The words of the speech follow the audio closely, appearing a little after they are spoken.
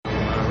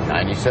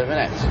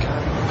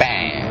97X.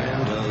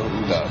 Band,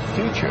 the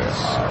future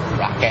of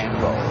rock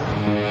and roll.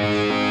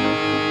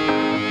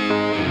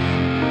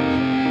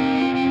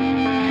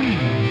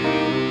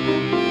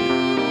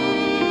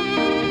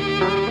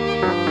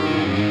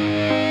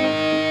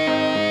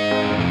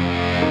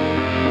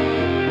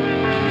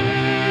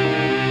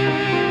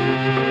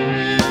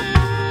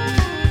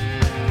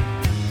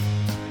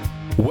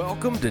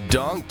 Welcome to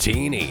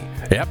Dongtini,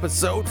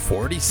 episode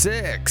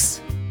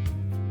 46.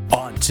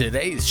 On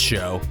today's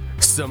show,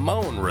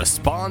 Simone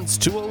responds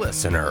to a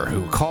listener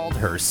who called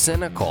her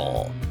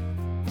cynical.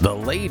 The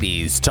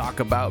ladies talk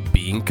about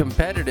being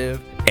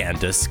competitive and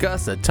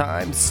discuss a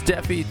time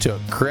Steffi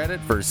took credit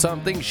for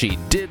something she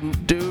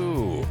didn't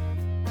do.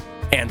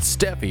 And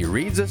Steffi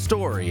reads a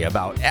story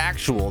about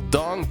actual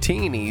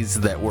Dongtinis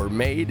that were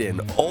made in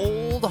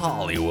old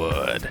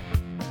Hollywood.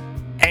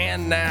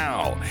 And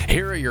now,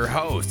 here are your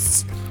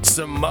hosts,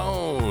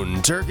 Simone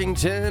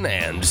Turkington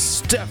and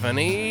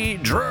Stephanie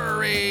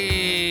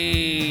Drury.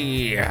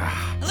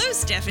 Hello,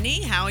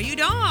 Stephanie. How are you,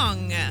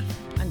 Dong?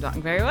 I'm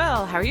doing very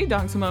well. How are you,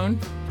 Dong Simone?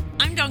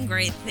 I'm doing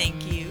great,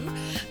 thank you.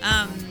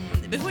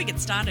 Before we get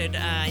started,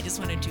 I just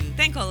wanted to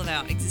thank all of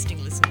our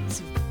existing listeners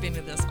who've been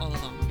with us all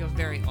along. You're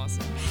very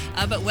awesome.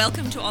 But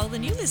welcome to all the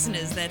new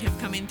listeners that have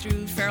come in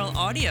through Feral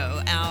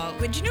Audio.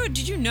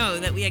 Did you know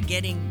that we are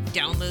getting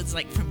downloads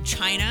like from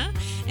China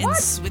and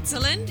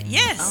Switzerland?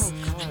 Yes.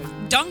 Oh, God.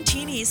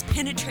 Dongtini is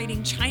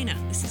penetrating China.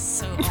 This is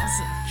so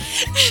awesome.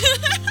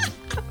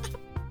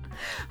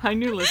 Hi,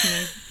 new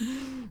listeners.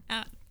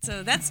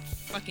 So that's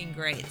fucking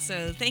great.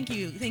 So thank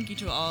you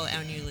to all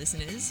our new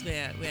listeners.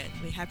 We're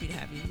happy to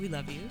have you. We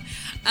love you.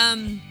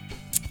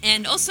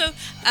 And also, you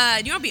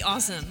know what would be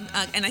awesome?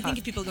 And I think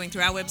if people are going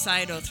through our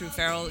website or through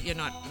Feral, you're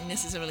not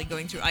necessarily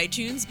going through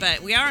iTunes,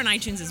 but we are on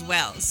iTunes as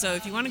well. So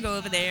if you want to go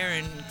over there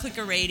and click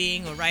a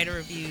rating or write a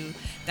review,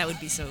 that would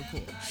be so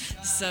cool.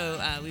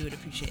 So we would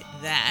appreciate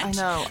that. I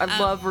know. I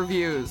love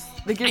reviews.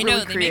 They get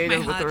really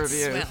creative with the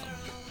reviews. Swell.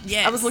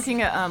 Yes. I was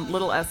looking at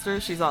Little Esther.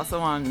 She's also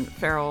on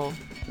Feral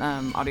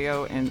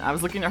Audio, and I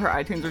was looking at her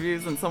iTunes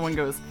reviews, and someone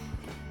goes,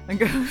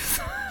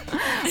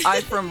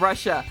 I from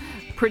Russia,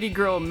 pretty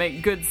girl,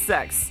 make good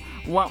sex,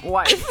 want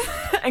wife,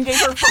 and gave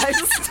her 5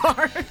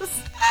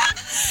 stars.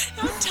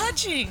 How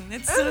touching.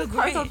 That's so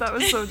great. I thought that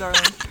was so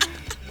darling.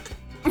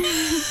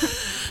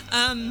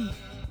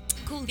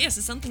 Cool. Yeah,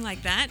 so something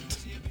like that.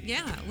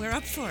 Yeah, we're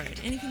up for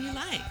it. Anything you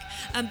like.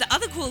 The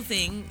other cool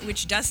thing,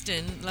 which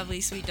Dustin,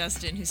 lovely sweet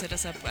Dustin, who set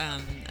us up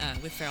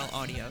with Feral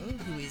Audio,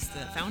 who is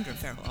the founder of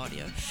Feral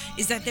Audio,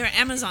 is that there are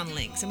Amazon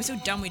links. And we're so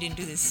dumb we didn't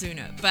do this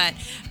sooner. But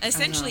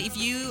essentially, if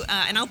you,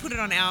 and I'll put it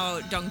on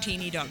our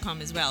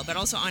dongtini.com as well, but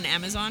also on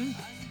Amazon.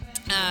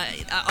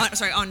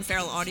 On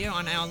Feral Audio,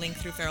 on our link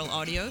through Feral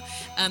Audio,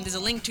 there's a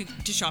link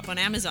to shop on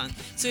Amazon.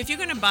 So if you're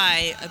going to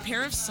buy a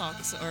pair of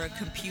socks or a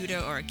computer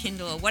or a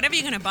Kindle or whatever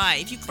you're going to buy,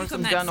 if you click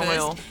on that gun first...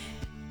 oil.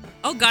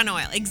 Oh, gun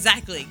oil,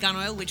 exactly. Gun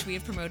oil, which we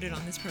have promoted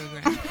on this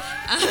program.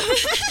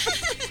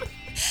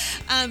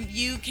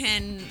 You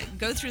can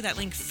go through that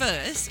link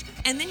first,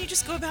 and then you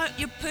just go about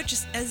your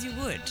purchase as you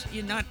would.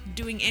 You're not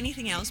doing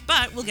anything else,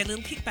 but we'll get a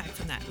little kickback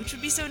from that, which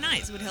would be so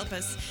nice. It would help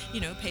us,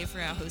 pay for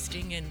our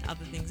hosting and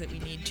other things that we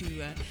need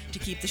to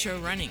keep the show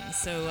running.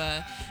 So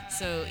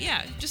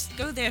yeah, just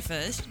go there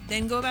first,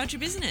 then go about your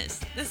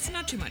business. That's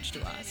not too much to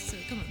ask, so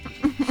come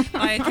on.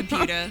 Buy a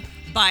computer,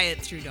 buy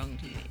it through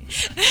Dongtini.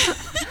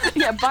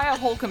 Yeah, buy a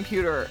whole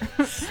computer.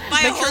 Make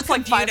sure it's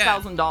like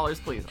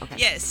 $5,000, please. Okay.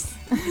 Yes,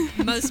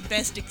 most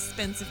best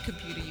expensive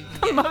computer you can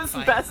get. The most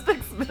best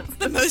expensive.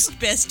 The most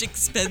best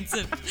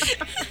expensive.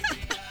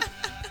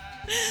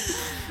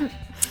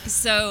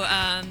 So,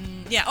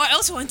 yeah. Oh, I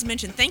also want to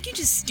mention thank you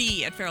to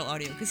Steve at Feral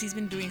Audio because he's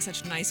been doing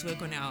such nice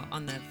work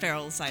on the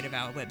Feral side of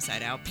our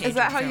website. Our page. Is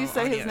that how Feral you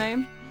say Audio. his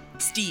name?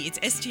 Steve. It's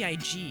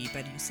S-T-I-G,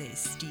 but you say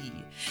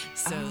Steve.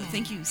 So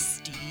thank you,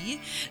 Steve.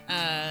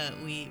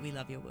 We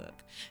love your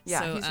work.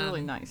 Yeah, so, he's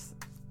really nice.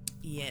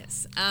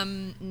 Yes.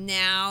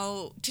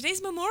 Now,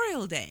 today's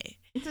Memorial Day.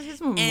 It is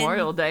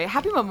Memorial Day.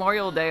 Happy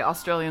Memorial Day,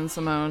 Australian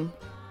Simone.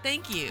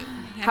 Thank you.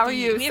 How are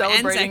you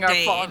celebrating our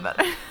fall?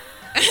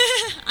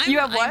 You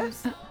have what?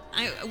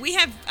 We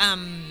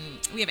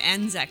have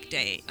Anzac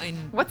Day in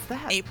What's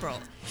that? April.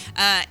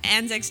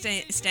 Anzac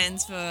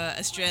stands for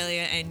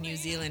Australia and New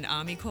Zealand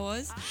Army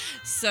Corps.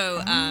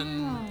 So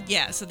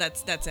yeah, so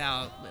that's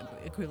our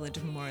equivalent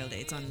of Memorial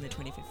Day. It's on the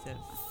 25th of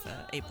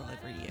April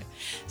every year.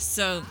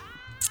 So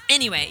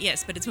anyway,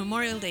 yes, but it's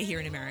Memorial Day here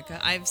in America.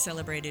 I've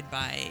celebrated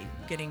by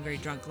getting very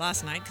drunk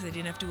last night because I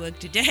didn't have to work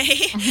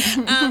today.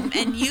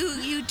 And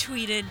you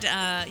tweeted,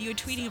 you were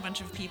tweeting a bunch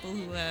of people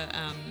who were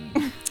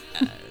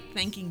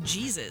thanking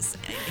Jesus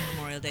in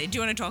Memorial Day. Do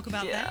you want to talk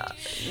about that?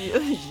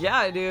 Yeah,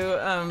 I do.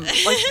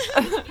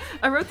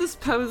 I wrote this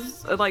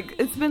post,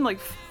 it's been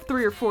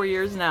 3 or 4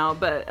 years now,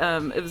 but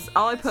it was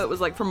all I put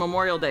was for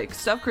Memorial Day.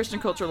 Stuff Christian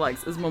culture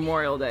likes is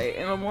Memorial Day,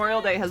 and Memorial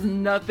Day has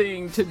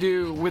nothing to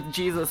do with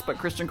Jesus, but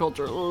Christian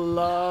culture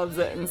loves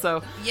it. And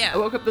so I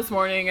woke up this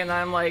morning and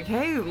I'm like,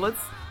 hey,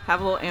 let's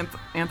have a little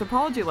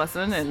anthropology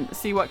lesson and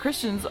see what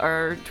Christians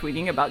are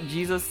tweeting about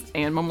Jesus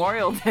and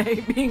Memorial Day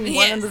being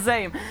one and the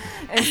same.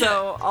 And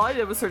so all I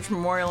did was search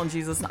Memorial and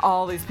Jesus, and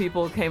all these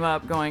people came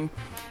up going,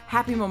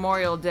 Happy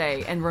Memorial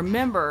Day, and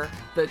remember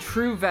the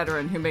true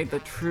veteran who made the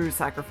true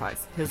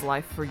sacrifice, his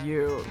life for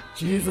you,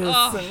 Jesus.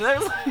 Oh. And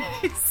there's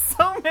like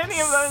so many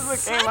of those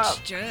that came up.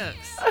 Such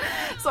jerks.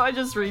 So I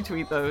just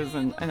retweet those,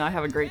 and I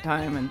have a great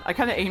time. And I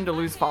kind of aim to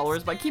lose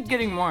followers, but I keep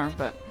getting more.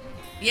 But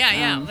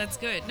Yeah, that's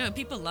good. No,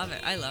 people love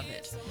it. I love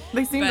it.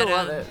 they seem to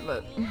love it.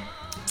 But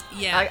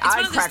Yeah, it's I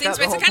one of those crack things up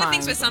where the it's the kind whole of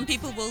things where time, some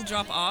people will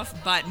drop off,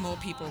 but more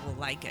people will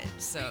like it.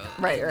 So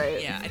Right.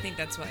 Yeah, I think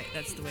that's the way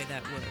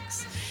that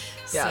works.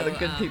 yeah, So, the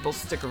good people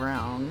stick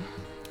around.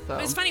 So.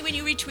 But it's funny when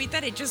you retweet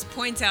that, it just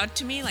points out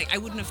to me, like I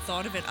wouldn't have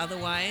thought of it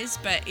otherwise,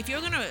 but if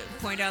you're going to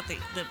point out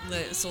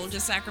the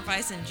soldier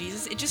sacrifice and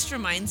Jesus, it just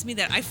reminds me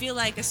that I feel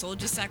like a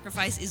soldier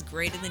sacrifice is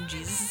greater than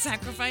Jesus'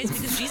 sacrifice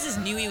because Jesus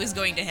knew he was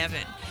going to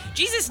heaven.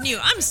 Jesus knew,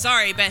 I'm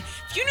sorry, but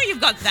if you know you've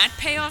got that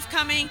payoff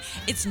coming,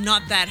 it's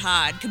not that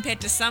hard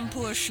compared to some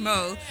poor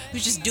schmo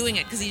who's just doing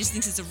it because he just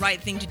thinks it's the right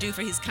thing to do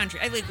for his country.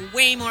 I have like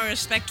way more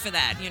respect for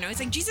that, you know? It's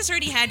like Jesus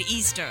already had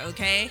Easter,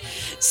 okay?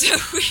 So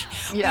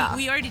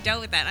we already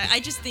dealt with that. I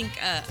just think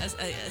a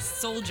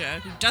soldier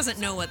who doesn't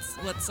know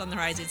what's on the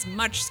horizon, it's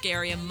much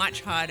scarier,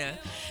 much harder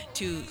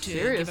to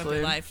give up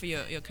your life for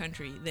your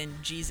country than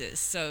Jesus.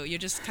 So you're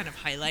just kind of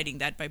highlighting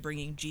that by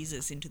bringing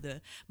Jesus into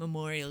the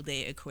Memorial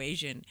Day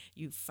equation,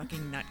 you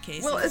fucking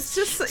nutcases. Well, it's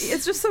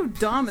just so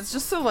dumb. It's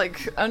just so like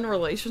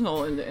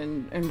unrelational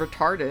and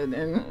retarded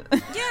and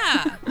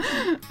yeah.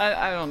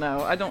 I don't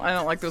know. I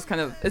don't like those kind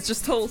of. It's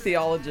just total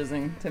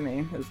theologizing to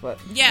me is what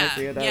I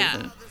see it as.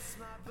 Yeah.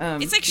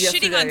 And, it's like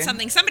shitting on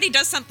something. Somebody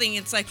does something,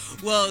 it's like,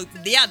 well,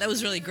 yeah, that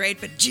was really great,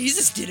 but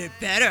Jesus did it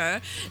better.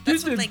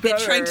 That's what like they're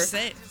trying to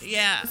say.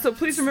 Yeah. So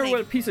please remember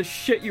what a piece of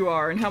shit you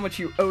are and how much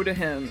you owe to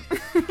him.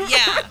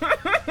 Yeah.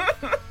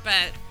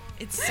 But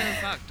it's so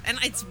fucked. And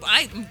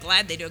I'm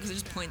glad they do it because it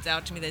just points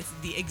out to me that it's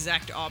the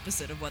exact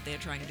opposite of what they're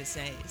trying to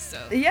say.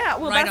 So yeah,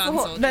 well, right that's the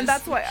whole. soldiers. Then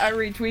that's why I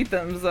retweet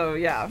them. So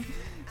yeah,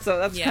 so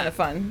that's kind of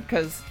fun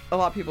because a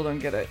lot of people don't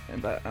get it,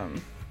 but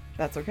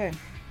that's okay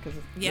because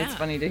it's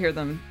funny to hear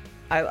them.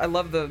 I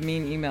love the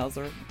mean emails;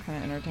 they're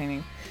kind of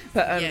entertaining.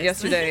 But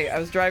yesterday I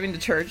was driving to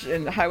church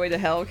and Highway to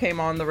Hell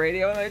came on the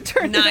radio and I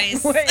turned it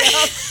way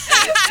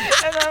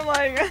up, and I'm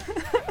like,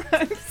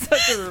 I'm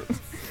such a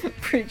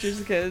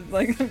preacher's kid.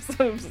 Like, I'm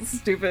so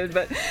stupid,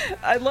 but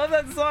I love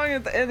that song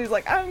at the end. He's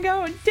like, I'm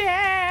going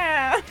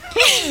down.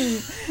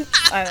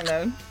 I don't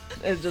know.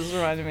 It just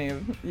reminded me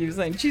of you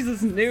saying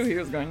Jesus knew he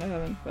was going to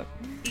heaven. But.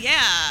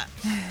 Yeah.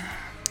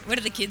 What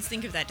did the kids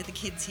think of that? Did the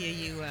kids hear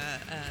you,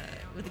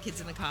 with the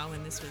kids in the car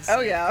when this was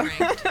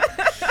pranked?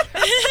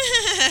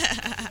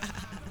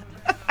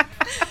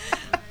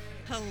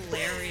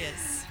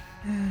 Hilarious.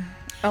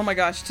 Oh my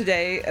gosh,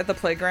 today at the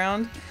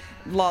playground,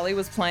 Lolly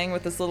was playing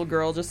with this little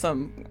girl, just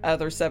some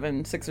other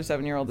 6 or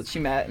 7 year old that she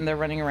met, and they're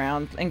running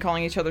around and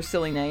calling each other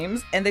silly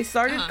names, and they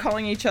started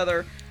calling each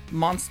other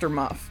Monster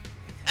Muff.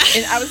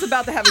 And I was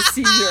about to have a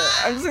seizure.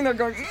 I was sitting there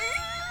going,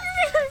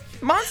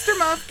 Monster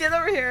Muff, get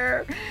over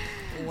here.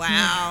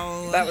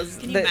 Wow. That was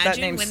Can you imagine that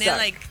name when stuck. they're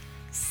like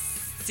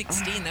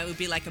 16? That would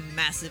be like a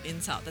massive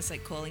insult. That's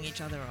like calling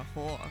each other a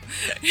whore.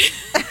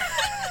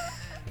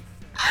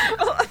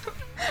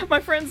 My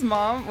friend's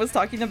mom was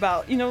talking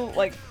about,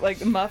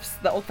 like muffs,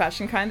 the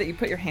old-fashioned kind that you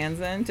put your hands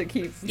in to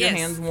keep your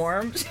hands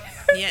warm.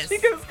 Yes. She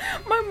goes,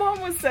 my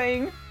mom was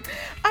saying,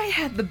 I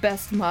had the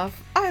best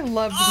muff. I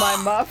loved my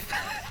muff.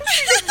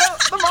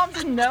 The mom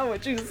didn't know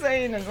what she was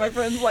saying, and my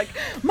friend's like,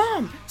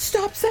 Mom,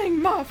 stop saying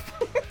muff.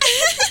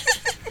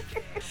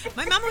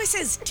 My mom always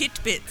says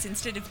titbits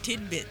instead of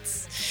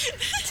tidbits.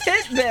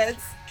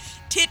 Titbits?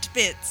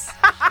 Titbits.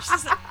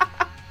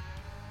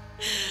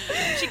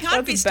 She can't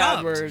That's be a stopped.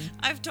 bad word.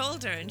 I've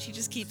told her, and she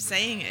just keeps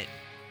saying it.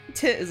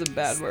 Tit is a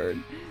bad word.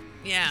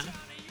 Yeah.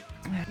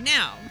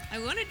 Now, I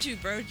wanted to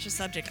broach a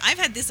subject. I've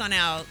had this on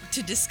our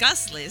to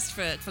discuss list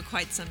for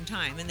quite some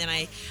time, and then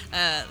I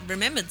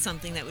remembered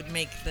something that would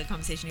make the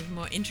conversation even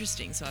more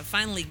interesting, so I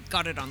finally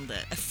got it on the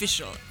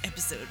official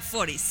episode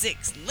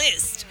 46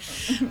 list.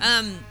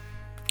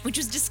 Which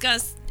was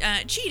discuss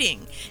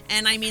cheating.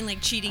 And I mean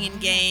like cheating in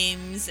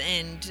games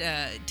and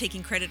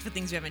taking credit for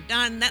things we haven't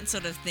done, that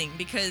sort of thing.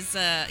 Because,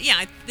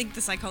 I think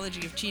the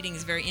psychology of cheating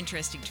is very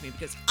interesting to me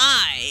because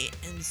I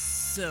am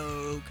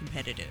so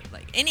competitive.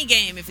 Like any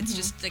game, if it's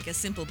just like a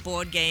simple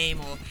board game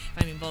or if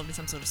I'm involved in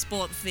some sort of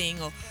sport thing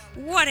or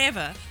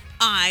whatever,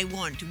 I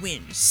want to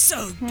win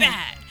so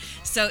bad.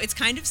 So it's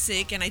kind of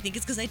sick, and I think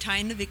it's because I tie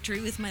in the victory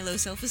with my low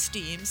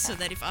self-esteem so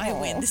that if I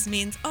win, this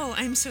means,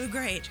 I'm so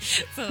great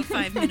for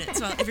 5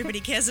 minutes while everybody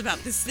cares about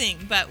this thing.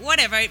 But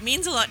whatever, it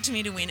means a lot to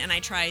me to win, and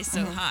I try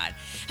so hard.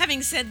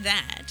 Having said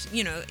that,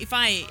 if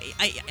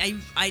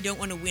I don't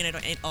want to win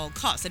at all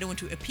costs. I don't want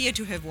to appear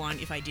to have won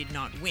if I did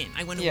not win.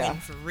 I want to win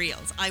for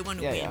reals. I want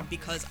to win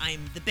because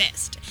I'm the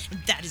best, and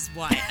that is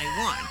why I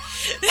won.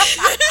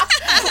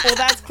 Well,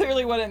 that's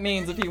clearly what it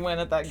means if you win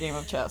at that game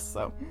of chess,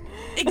 so...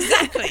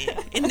 Exactly.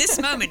 In this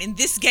moment, in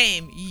this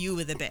game, you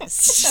were the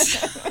best.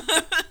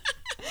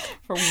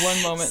 For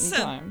one moment in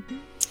time.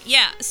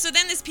 Yeah, so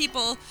then there's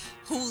people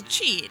who will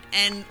cheat,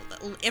 and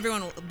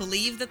everyone will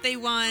believe that they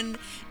won,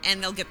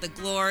 and they'll get the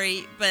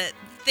glory, but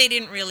they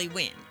didn't really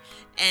win.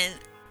 And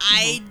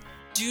I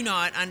do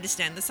not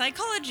understand the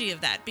psychology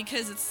of that,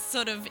 because it's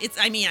sort of,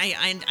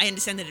 I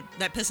understand that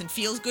that person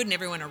feels good, and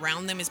everyone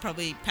around them is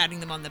probably patting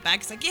them on the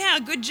back. It's like, yeah,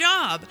 good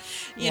job,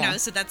 you know,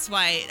 so that's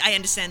why I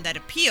understand that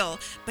appeal.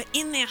 But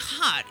in their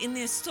heart, in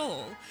their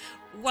soul,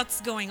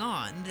 what's going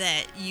on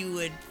that you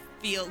would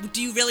feel?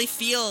 Do you really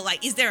feel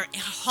like, is there a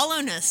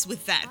hollowness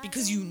with that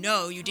because you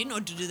didn't, or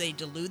do they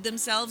delude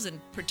themselves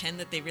and pretend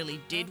that they really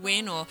did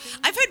win? Or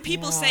I've heard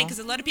people say, because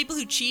a lot of people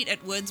who cheat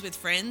at Words with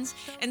Friends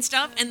and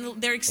stuff,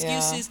 and their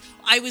excuse is,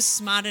 I was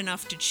smart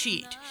enough to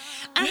cheat.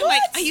 And I'm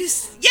like, are you?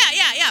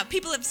 Yeah.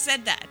 People have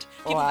said that.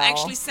 People have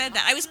actually said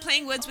that. I was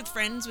playing Words with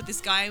Friends with this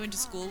guy I went to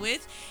school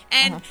with,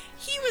 and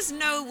he was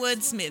no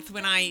wordsmith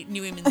when I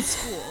knew him in the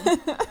school.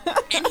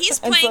 And he's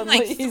playing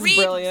he's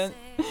brilliant.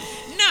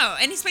 No,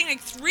 and he's playing like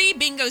 3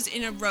 bingos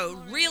in a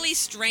row, really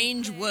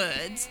strange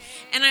words,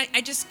 and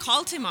I just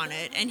called him on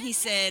it, and he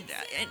said,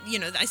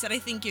 I said, I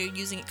think you're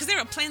using it, because there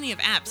are plenty of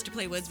apps to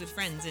play Words with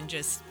Friends and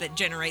just that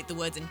generate the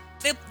words, and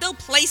they'll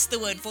place the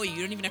word for you.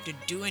 You don't even have to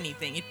do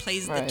anything. It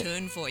plays the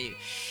turn for you.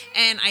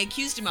 And I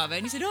accused him of it,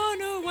 and he said, oh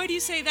no, why do you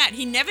say that?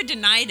 He never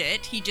denied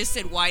it. He just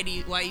said, why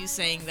are you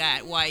saying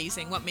that? Why are you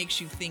saying, what makes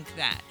you think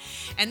that?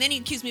 And then he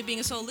accused me of being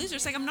a sore loser.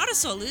 It's like, I'm not a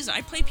sore loser.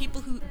 I play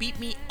people who beat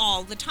me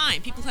all the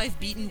time, people who I've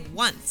beaten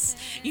once,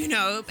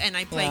 and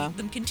I play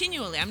them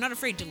continually. I'm not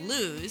afraid to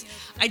lose.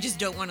 I just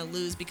don't want to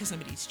lose because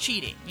somebody's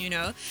cheating,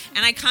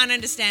 and I can't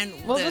understand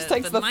it just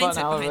takes the fun mindset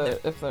out of behind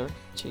it if they're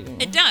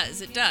cheating. It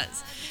does.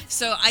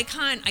 So I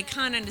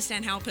can't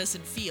understand how a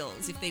person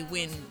feels if they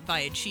win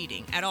via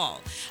cheating at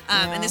all.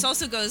 And this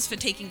also goes for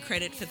taking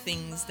credit for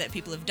things that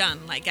people have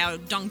done, like our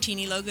Dong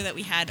Teeny logo that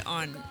we had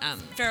on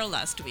Feral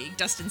last week.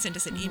 Dustin sent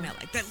us an email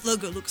like, that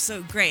logo looks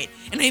so great,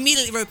 and I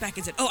immediately wrote back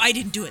and said, oh, I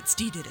didn't do it,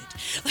 Steve did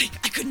it. Like,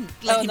 I couldn't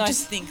let him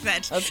just think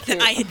that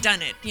I had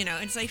done it,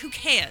 and it's like, who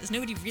cares?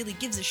 Nobody really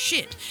gives a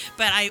shit.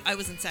 But I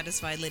wasn't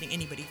satisfied letting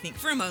anybody think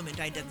for a moment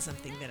I'd done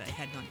something that I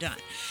had not done.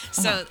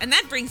 So, and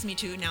that brings me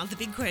to now the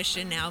big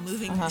question, now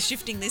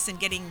shifting this and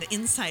getting the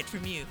insight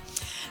from you.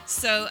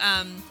 So,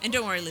 and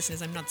don't worry,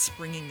 listeners, I'm not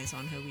springing this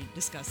on her. We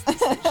discussed this.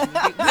 She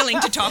would be willing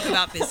to talk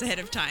about this ahead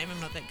of time.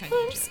 I'm not that kind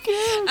of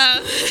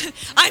jerk.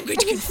 I'm going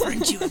to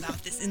confront you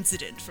about this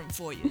incident from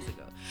 4 years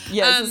ago.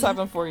 Yes, this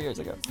happened 4 years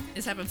ago.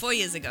 This happened 4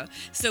 years ago.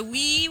 So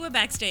we were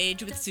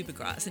backstage with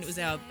Supergrass, and it was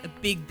a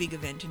big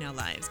event in our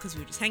lives, because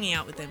we were just hanging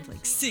out with them for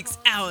like 6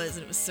 hours,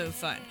 and it was so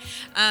fun.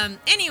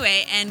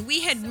 Anyway, and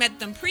we had met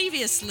them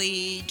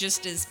previously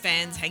just as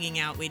fans hanging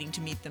out, waiting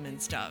to meet them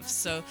and stuff.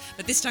 So,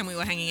 but this time we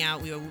were hanging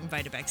out, we were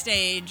invited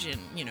backstage,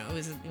 and it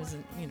was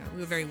we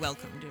were very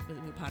welcomed. We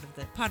were part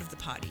of the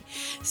party.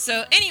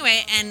 So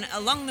anyway, and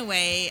along the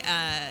way,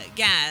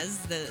 Gaz,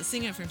 the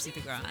singer from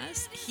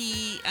Supergrass,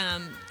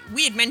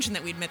 we had mentioned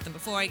that we'd met them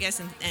before, I guess,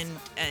 and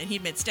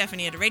he'd met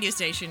Stephanie at a radio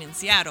station in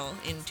Seattle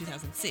in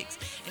 2006,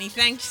 and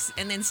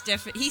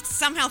he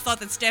somehow thought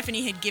that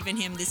Stephanie had given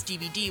him this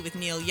DVD with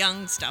Neil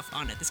Young stuff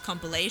on it, this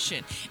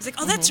compilation. He's like,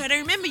 oh, that's right, I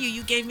remember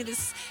you gave me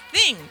this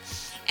thing.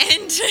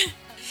 And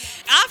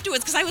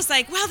afterwards, because I was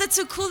like, wow, that's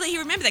so cool that he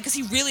remembered that, because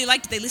he really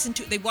liked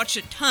it. They watched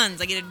it tons,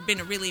 like it had been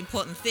a really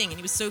important thing, and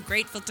he was so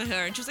grateful to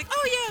her, and she was like,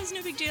 oh yeah, it was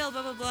no big deal,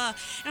 blah blah blah.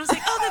 And I was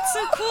like, oh, that's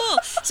so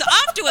cool. So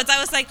afterwards I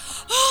was like,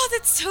 oh,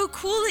 that's so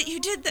cool that you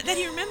did that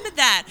he remembered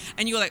that.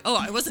 And you were like,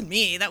 oh, it wasn't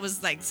me, that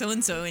was like so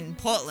and so in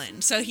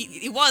Portland. So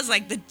it was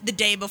like the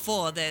day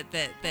before that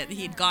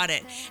he had got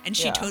it, and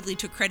she totally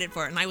took credit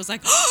for it, and I was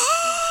like,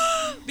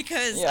 oh,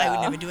 because I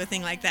would never do a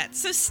thing like that.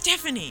 So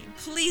Stephanie,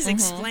 please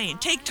explain,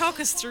 talk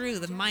us through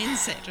the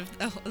mindset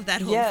of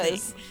that whole thing.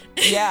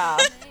 Yeah.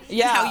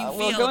 How you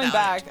feel going about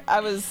back, it. I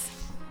was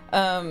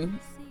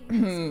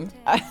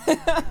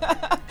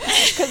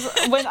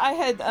because when I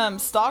had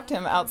stalked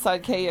him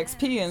outside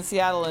KEXP in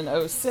Seattle in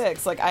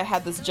 2006, like I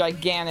had this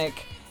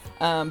gigantic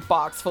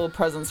box full of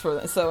presents for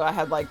them. So I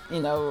had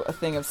a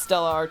thing of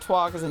Stella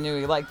Artois, because I knew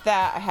he liked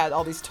that. I had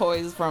all these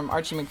toys from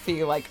Archie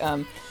McPhee, like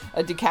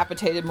a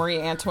decapitated Marie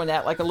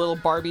Antoinette, like a little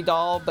Barbie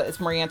doll, but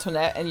it's Marie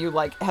Antoinette, and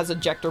has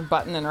ejector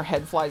button and her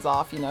head flies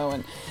off, and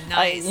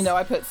nice.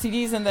 I put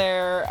CDs in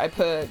there, I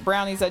put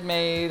brownies I'd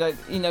made,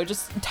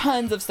 just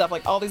tons of stuff,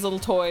 like all these little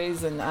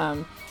toys,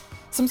 and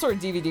some sort of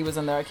DVD was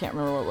in there. I can't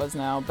remember what it was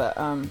now, but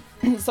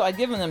so I'd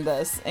given him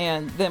this,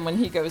 and then when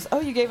he goes,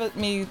 oh, you gave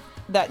me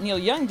that Neil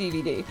Young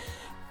DVD.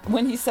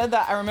 When he said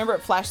that, I remember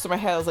it flashed through my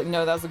head. I was like,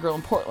 no, that was the girl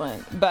in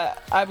Portland.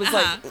 But I was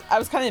I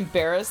was kind of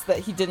embarrassed that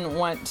he didn't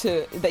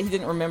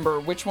remember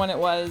which one it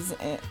was,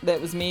 and that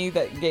it was me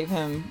that gave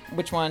him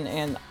which one.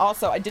 And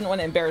also, I didn't want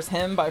to embarrass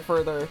him by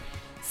further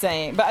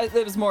saying, but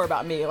it was more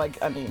about me.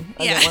 Like, I mean,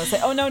 I didn't want to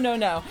say, oh,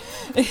 no.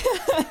 But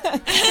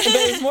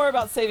it was more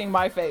about saving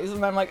my face.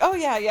 And I'm like, oh,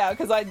 yeah,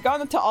 because I'd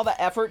gone into all that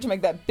effort to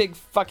make that big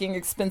fucking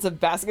expensive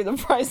basket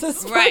of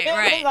prices. Right.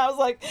 And I was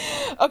like,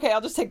 okay,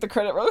 I'll just take the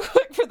credit real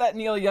quick for that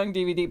Neil Young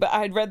DVD. But I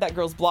had read that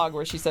girl's blog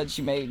where she said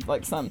she made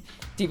like some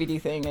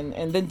DVD thing.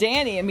 And then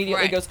Danny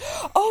immediately goes,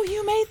 oh,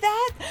 you made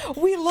that?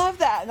 We love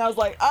that. And I was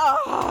like,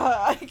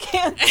 I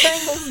can't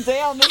turn this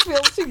down. This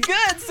feels too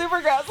good.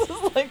 Supergrass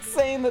is like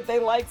saying that they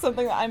like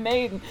something that I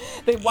made, and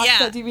they watched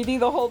that DVD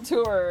the whole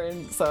tour,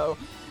 and so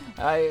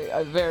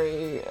I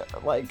very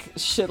like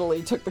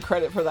shittily took the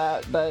credit for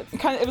that. But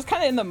it was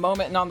kind of in the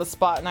moment and on the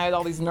spot, and I had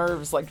all these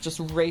nerves like just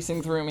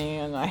racing through me,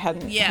 and I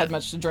hadn't had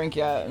much to drink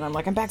yet, and I'm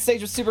like, I'm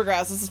backstage with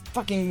Supergrass. This is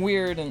fucking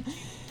weird, and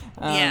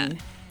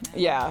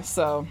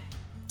so.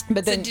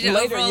 But then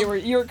later,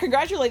 you were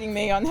congratulating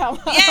me on how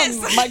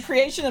my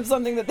creation of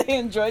something that they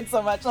enjoyed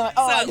so much. And I'm like,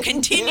 I didn't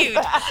continued. do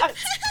that.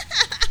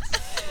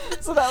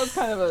 So that was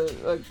kind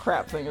of a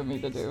crap thing of me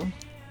to do.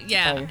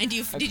 Yeah, and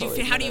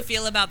how do you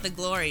feel about the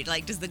glory?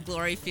 Like, does the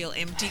glory feel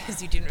empty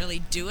because you didn't really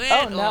do it?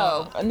 Oh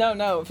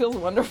no, it feels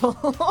wonderful.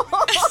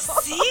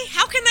 See,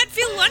 how can that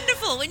feel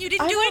wonderful when you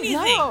didn't do anything?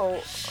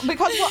 No,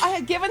 because I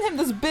had given him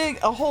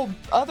a whole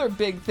other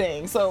big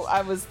thing. So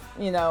I was,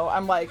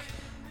 I'm like.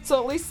 So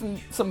at least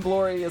some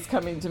glory is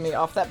coming to me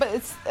off that. But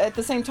it's at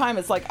the same time,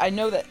 it's like I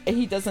know that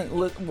he doesn't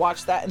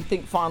watch that and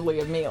think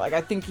fondly of me. Like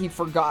I think he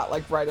forgot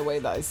like right away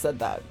that I said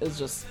that is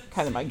just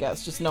kind of my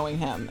guess, just knowing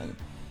him. And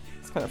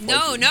it's kind of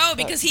No,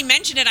 because he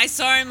mentioned it. I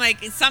saw him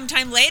like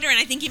sometime later, and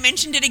I think he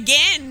mentioned it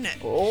again.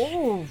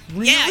 Oh,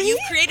 really? Yeah, you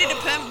created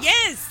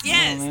yes.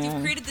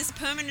 You've created this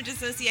permanent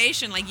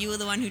association. Like you were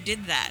the one who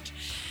did that.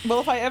 Well,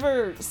 if I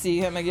ever see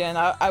him again,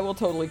 I will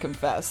totally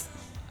confess.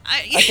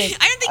 I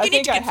don't think you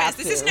need to confess.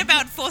 This isn't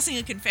about forcing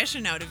a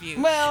confession out of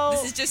you. Well,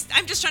 this is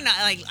I'm just trying to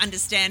like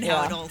understand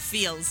how it all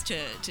feels to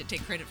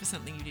take credit for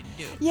something you didn't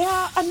do.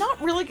 Yeah, I'm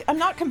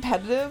not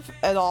competitive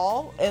at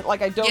all.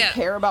 I don't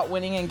care about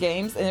winning in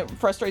games, and it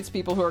frustrates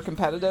people who are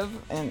competitive.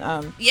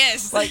 And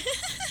yes, like.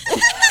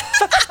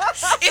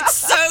 It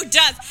so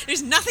does.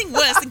 There's nothing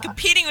worse than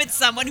competing with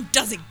someone who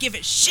doesn't give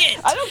a shit.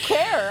 I don't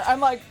care. I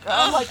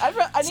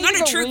it's not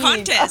a true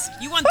contest.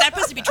 You want that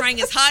person to be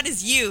trying as hard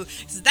as you,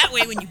 so that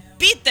way when you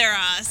beat their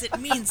ass, it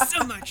means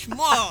so much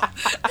more.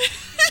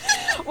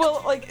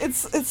 Well, like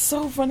it's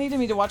so funny to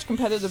me to watch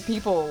competitive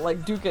people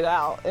like duke it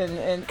out,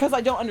 and because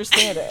I don't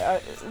understand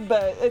it,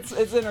 but it's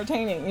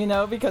entertaining,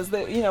 because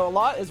a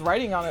lot is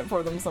writing on it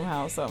for them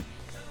somehow. So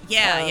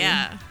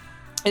yeah.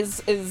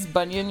 Is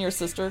Bunyan your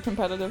sister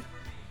competitive?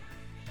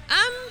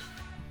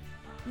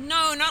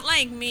 No, not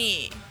like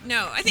me.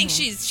 No, I think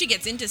she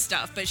gets into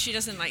stuff, but she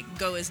doesn't like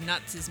go as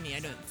nuts as me, I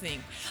don't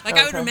think. Like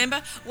I would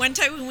remember one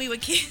time when we were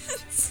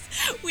kids,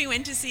 we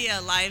went to see a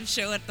live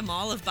show at the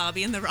mall of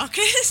Barbie and the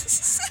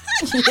Rockers.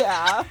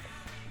 Yeah.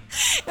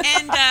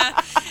 And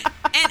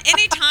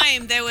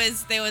anytime there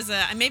was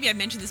maybe I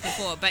mentioned this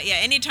before, but yeah,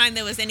 anytime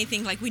there was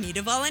anything like we need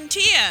a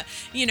volunteer,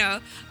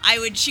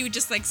 she would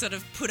just like sort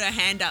of put her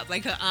hand up,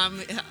 like her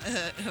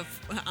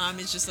arm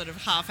is just sort of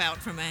half out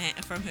from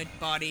her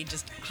body,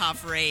 just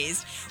half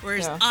raised,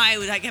 whereas I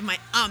would like have my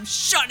arm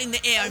shot in the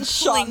air and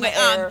pulling my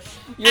arm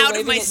out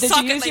of my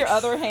socket. Did you use your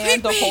other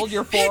hand to hold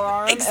your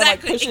forearm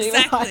exactly, and like push it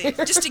even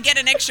higher? Just to get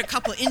an extra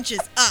couple inches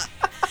up?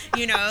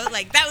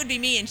 Like that would be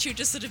me, and she would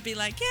just sort of be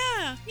like,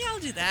 yeah, I'll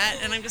do that,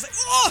 and I'm just like,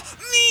 oh,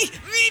 me,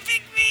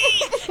 pick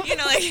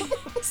me,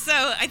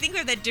 so I think we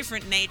have that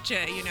different nature,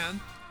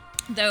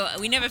 though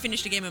we never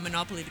finished a game of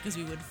Monopoly because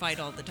we would fight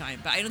all the time,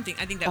 but I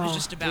think that was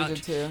just about,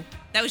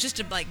 that was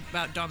just about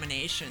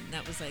domination.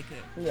 That was like,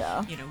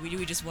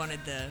 we just wanted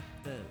the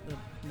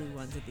blue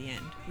ones at the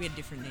end. We had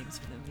different names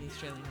for them. The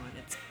Australian one,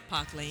 it's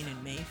Park Lane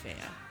and Mayfair.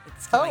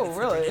 It's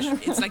really?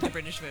 It's like the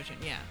British version,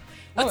 yeah.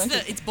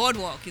 It's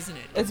Boardwalk, isn't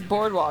it? It's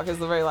Boardwalk is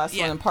the very last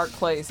one, and Park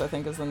Place I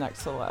think is the next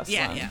to the last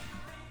one. Yeah.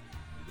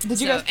 Did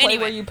you guys play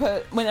where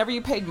whenever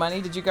you paid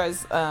money, did you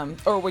guys,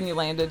 or when you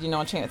landed,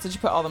 on chance, did you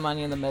put all the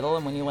money in the middle,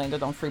 and when you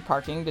landed on free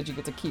parking, did you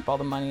get to keep all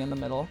the money in the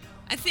middle?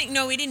 I think,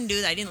 no, we didn't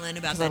do that. I didn't learn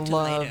about that till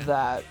later. I love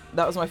that.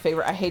 That was my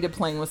favorite. I hated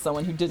playing with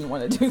someone who didn't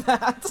want to do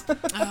that.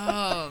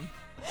 Oh.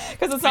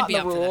 Because it's not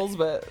the rules,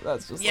 but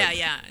that's just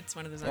it's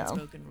one of those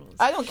unspoken rules.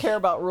 I don't care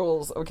about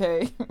rules,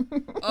 okay?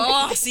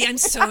 Oh, see, I'm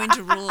so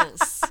into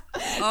rules.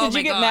 Oh, did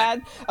you get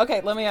mad?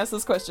 Okay, let me ask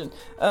this question.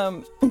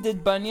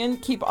 Did Bunyan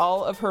keep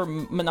all of her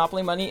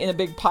Monopoly money in a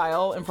big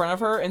pile in front of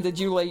her, and did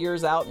you lay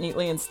yours out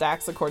neatly in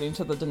stacks according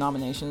to the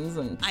denominations?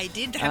 And I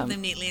did have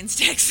them neatly in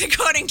stacks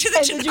according to the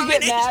denominations. Did you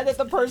get mad at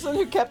the person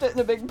who kept it in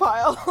a big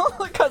pile?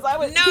 Because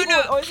people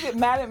would always get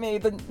mad at me.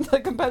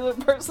 The competitive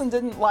person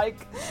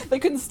they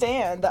couldn't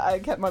stand that I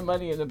kept kept my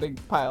money in a big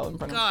pile in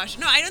front of me. Gosh,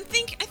 no, I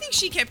think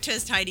she kept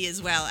hers tidy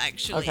as well,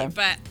 actually. Okay.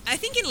 But I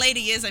think in later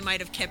years I might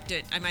have kept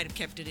it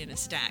in a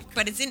stack.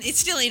 But it's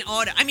still in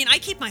order. I mean, I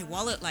keep my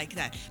wallet like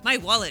that. My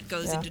wallet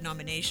goes in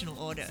denominational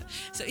order,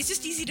 so it's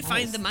just easy to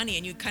find the money,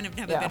 and you kind of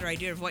have a better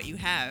idea of what you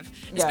have.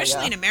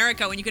 Especially in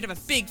America, when you could have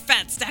a big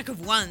fat stack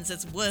of ones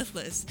that's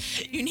worthless.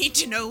 You need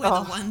to know where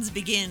the ones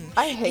begin.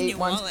 I hate in your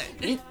ones.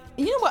 wallet.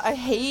 You know what I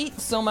hate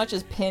so much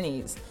is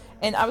pennies.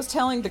 And I was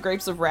telling the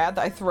Grapes of Wrath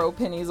that I throw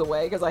pennies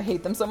away because I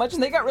hate them so much,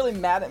 and they got really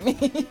mad at me.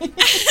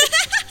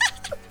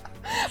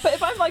 But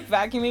if I'm like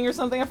vacuuming or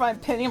something, I find a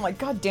penny, I'm like,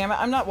 God damn it,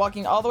 I'm not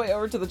walking all the way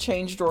over to the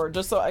change drawer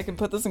just so I can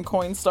put this in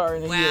Coinstar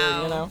in a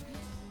year, you know?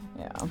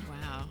 Yeah.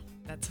 Wow,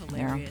 that's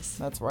hilarious.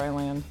 Yeah, that's where I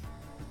land.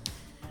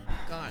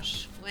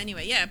 Gosh. Well,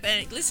 anyway, yeah,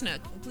 but listener,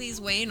 please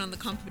weigh in on the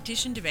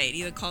competition debate.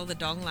 Either call the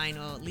Dong line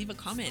or leave a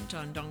comment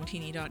on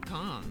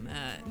dongteeny.com.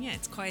 Yeah,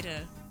 it's quite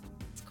a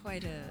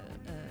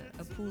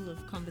pool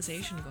of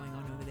conversation going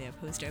on over there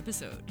post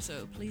episode.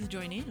 So please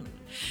join in.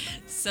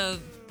 So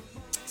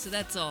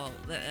that's all.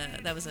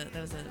 That was a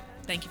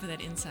thank you for that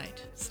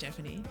insight,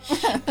 Stephanie.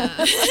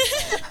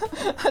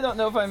 I don't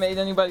know if I made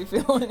anybody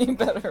feel any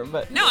better,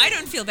 but no, I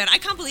don't feel bad. I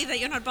can't believe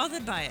that you're not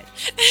bothered by it.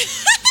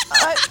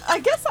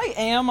 I guess I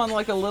am on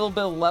like a little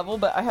bit of level,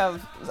 but I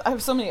have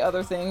so many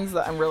other things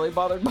that I'm really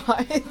bothered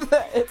by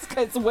that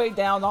it's way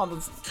down on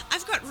this.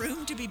 I've got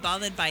room to be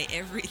bothered by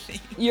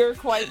everything. You're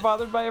quite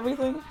bothered by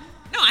everything?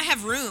 No, I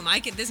have room. I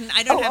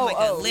don't have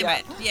a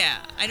limit. Yeah.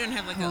 I don't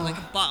have like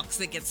a box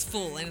that gets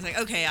full, and it's like,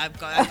 okay, I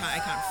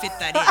can't fit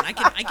that in.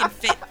 I can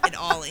fit it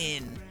all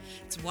in.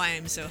 It's why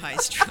I'm so high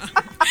strung.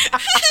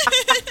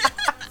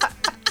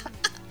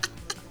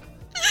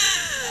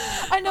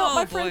 I know.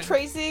 My friend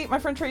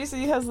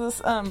Tracy has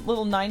this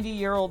little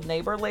 90-year-old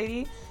neighbor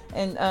lady,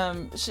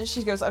 and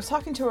she goes, I was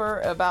talking to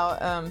her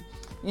about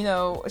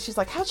she's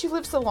like, how'd you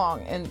live so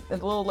long? And the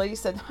little lady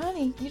said,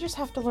 honey, you just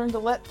have to learn to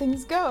let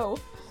things go.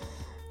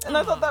 And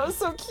I thought that was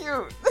so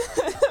cute.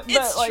 But,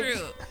 it's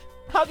true.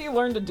 How do you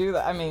learn to do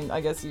that? I mean,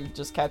 I guess you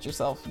just catch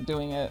yourself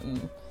doing it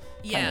and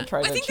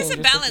try to I think change there's a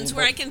your balance thinking,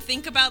 where I can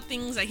think about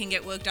things, I can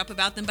get worked up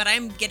about them, but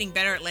I'm getting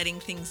better at letting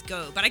things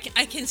go. But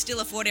I can still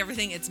afford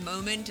everything its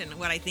moment and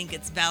what I think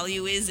its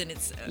value is and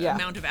its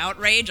amount of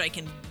outrage. I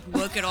can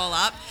work it all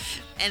up,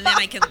 and then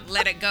I can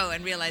let it go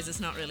and realize it's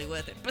not really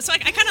worth it. But so I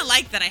kind of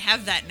like that I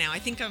have that now. I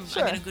think I'm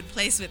in a good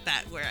place with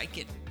that, where I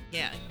could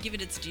give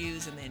it its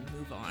dues and then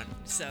move on.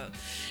 So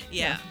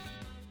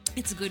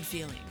it's a good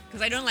feeling,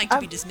 because I don't like to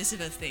be dismissive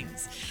of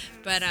things.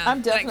 But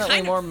I'm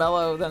definitely more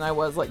mellow than I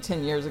was like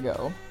 10 years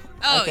ago.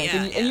 Oh, I think.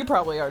 yeah, and you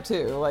probably are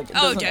too. Like,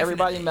 doesn't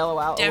everybody mellow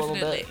out a little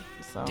bit?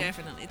 So.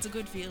 Definitely. It's a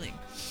good feeling.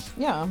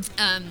 Yeah.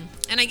 And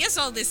I guess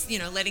all this,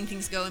 letting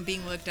things go and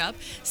being worked up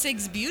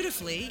segs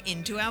beautifully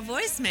into our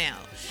voicemail.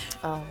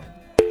 Oh.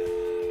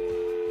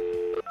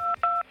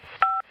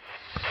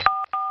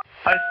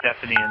 Hi,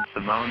 Stephanie and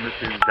Simone. This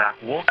is Zach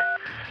Wolk,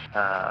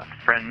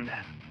 friend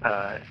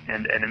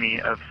and enemy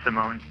of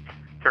Simone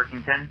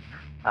Turkington.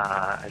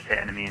 I say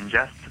enemy in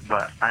jest,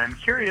 but I'm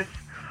curious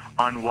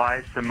on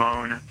why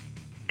Simone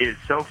is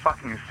so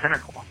fucking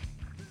cynical,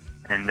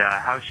 and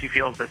how she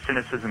feels that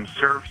cynicism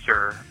serves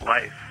her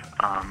life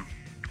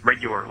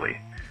regularly.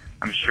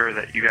 I'm sure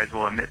that you guys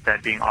will admit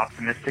that being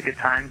optimistic at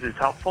times is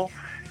helpful,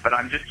 but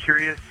I'm just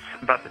curious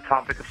about the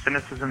topic of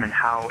cynicism and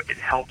how it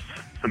helps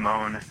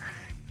Simone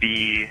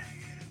be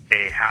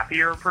a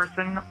happier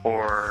person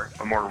or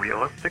a more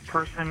realistic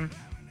person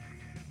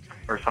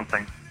or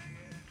something.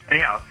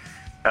 Anyhow,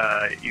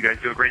 you guys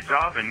do a great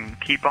job and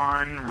keep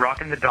on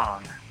rocking the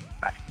dong.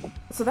 Bye.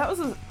 So that was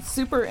a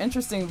super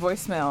interesting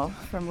voicemail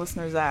from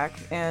listener Zach,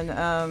 and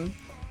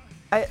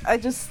I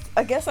guess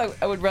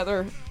I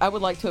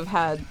would like to have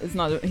had, he's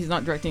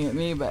not directing at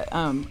me, but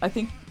I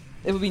think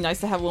it would be nice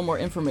to have a little more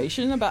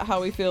information about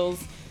how he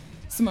feels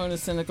Simone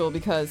is cynical,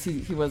 because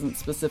he wasn't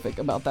specific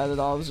about that at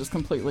all. It was just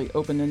completely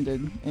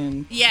open-ended.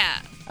 And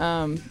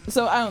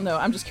so I don't know.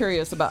 I'm just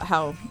curious about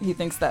how he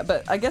thinks that.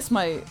 But I guess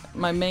my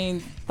main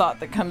thought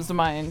that comes to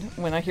mind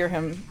when I hear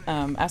him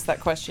ask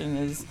that question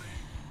is,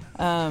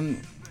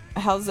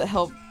 how does it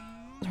help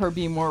her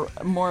be more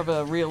of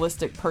a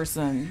realistic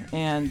person?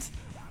 And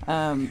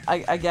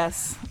I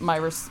guess my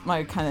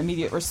kind of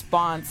immediate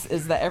response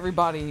is that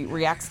everybody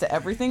reacts to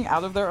everything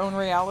out of their own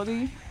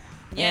reality.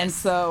 Yes. And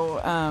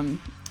so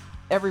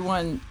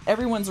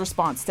everyone's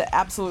response to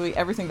absolutely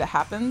everything that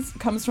happens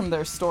comes from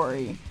their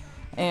story,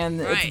 and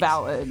it's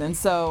valid. And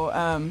so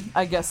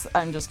I guess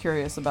I'm just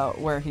curious about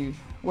where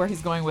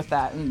he's going with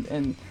that,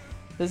 and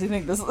does he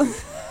think this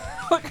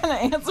what kind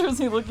of answer is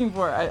he looking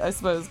for, I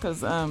suppose,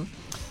 because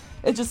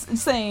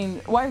it's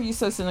saying, why are you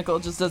so cynical?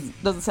 It just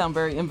doesn't sound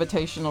very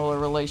invitational or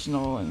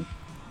relational, and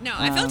No,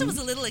 I felt it was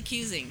a little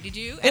accusing. Did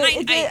you?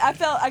 I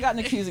felt I got an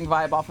accusing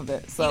vibe off of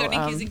it. So you got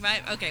an accusing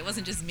vibe? Okay, it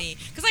wasn't just me.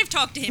 Because I've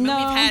talked to him No.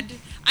 and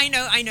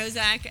I know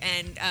Zach,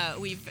 and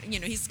we've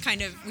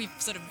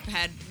sort of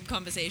had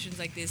conversations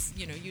like this.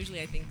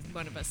 Usually I think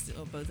one of us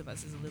or both of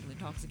us is a little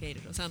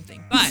intoxicated or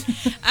something. But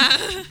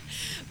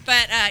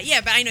but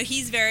I know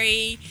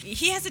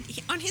he has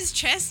on his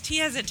chest he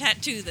has a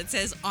tattoo that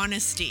says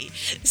honesty.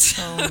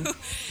 So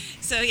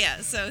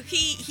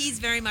he's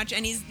very much,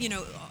 and he's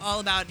all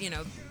about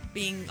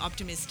being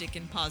optimistic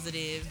and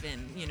positive,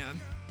 and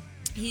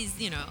he's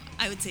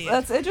I would say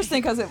that's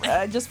interesting because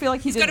I just feel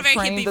like he didn't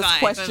frame this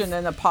question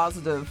in a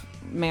positive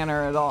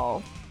manner at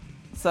all.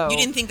 So you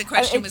didn't think the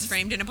question was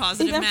framed in a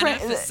positive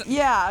manner?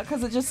 Yeah,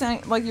 because it just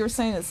sounded, like you were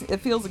saying, it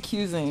feels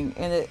accusing,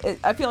 and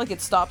I feel like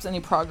it stops any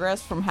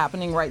progress from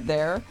happening right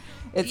there.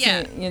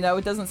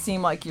 It doesn't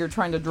seem like you're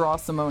trying to draw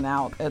Simone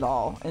out at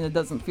all, and it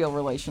doesn't feel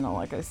relational,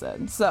 like I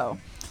said. So.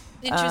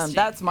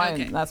 That's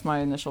my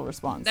initial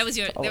response. That was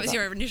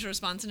your initial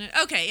response in it.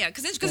 Okay, yeah,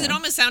 because it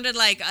almost sounded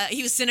like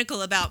he was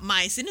cynical about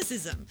my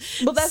cynicism.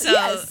 Well, that's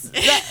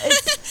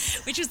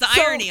which is the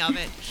irony of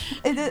it.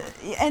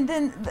 And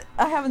then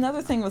I have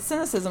another thing with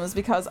cynicism is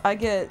because I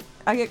get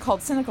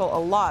called cynical a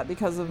lot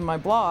because of my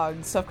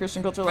blog, Stuff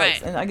Christian Culture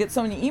Likes, and I get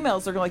so many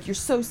emails. They're like, "You're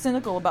so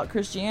cynical about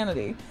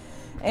Christianity."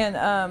 And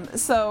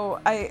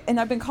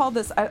I've been called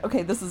this.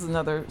 This is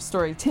another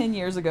story. 10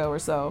 years ago or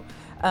so,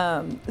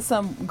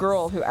 some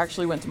girl who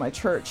actually went to my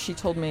church, she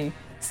told me,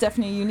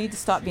 "Stephanie, you need to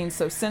stop being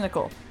so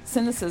cynical.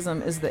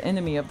 Cynicism is the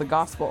enemy of the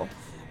gospel."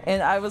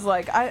 And I was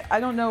like, I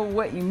don't know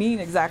what you mean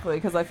exactly,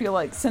 because I feel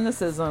like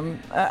cynicism,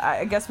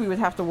 I guess we would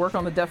have to work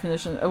on the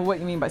definition of what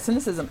you mean by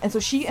cynicism. And so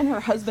she and her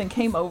husband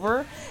came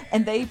over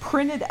and they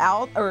printed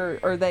out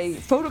or they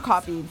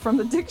photocopied from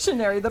the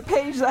dictionary the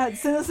page that had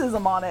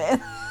cynicism on it.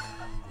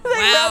 They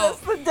read us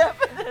the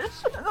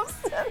definition of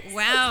cynicism.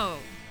 Wow.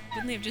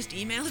 Wouldn't they have just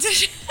emailed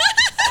it?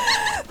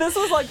 This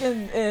was like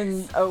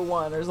in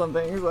 01 or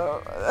something,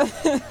 so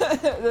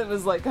it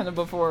was like kind of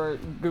before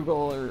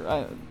Google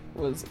or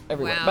was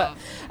everywhere. Wow.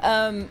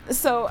 But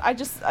so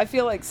I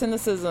feel like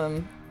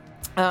cynicism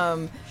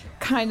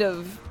kind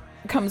of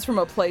comes from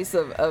a place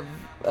of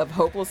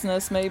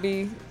hopelessness,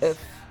 maybe. If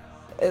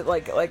it,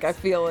 like I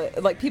feel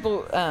it, like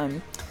people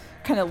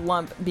kind of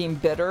lump being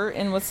bitter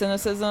in with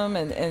cynicism,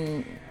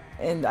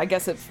 and I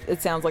guess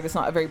it sounds like it's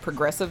not a very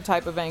progressive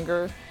type of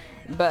anger,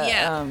 but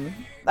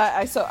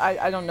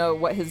I don't know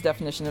what his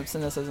definition of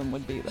cynicism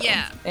would be though.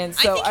 Yeah, and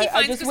so I think he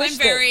finds, just because wish I'm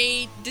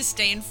very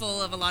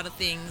disdainful of a lot of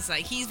things.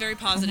 Like, he's very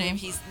positive. Mm-hmm.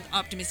 He's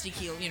optimistic.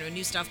 He'll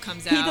new stuff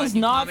comes out. He does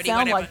not comedy,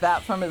 sound whatever. like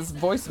that from his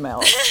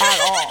voicemail at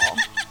all.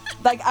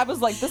 Like, I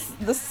was like,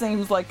 this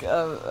seems like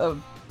a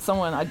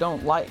someone I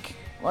don't like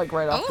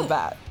right off the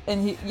bat.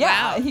 And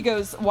he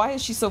goes, "Why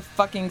is she so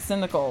fucking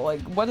cynical?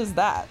 Like, what is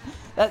that?"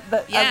 I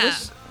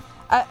wish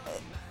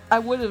I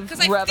would have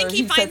rather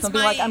he said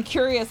something like, "I'm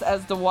curious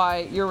as to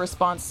why your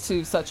response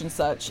to such and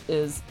such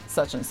is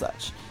such and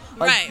such."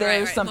 Like,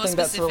 there's something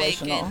that's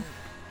relational.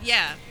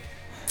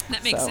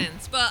 That makes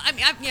sense. Well, I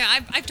mean,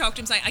 I've talked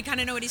to him, so I kind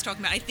of know what he's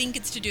talking about. I think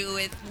it's to do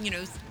with,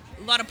 a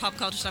lot of pop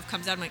culture stuff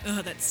comes out. I'm like,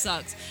 "Oh, that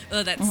sucks.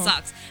 Oh, that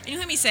sucks." And you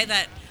hear me say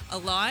that a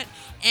lot,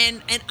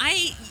 and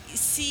I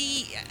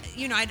see,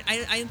 I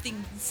don't think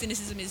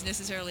cynicism is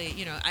necessarily,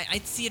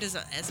 I see it as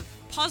a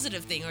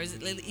positive thing, or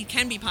it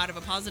can be part of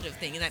a positive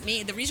thing. And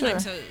the reason I'm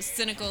so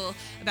cynical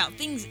about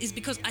things is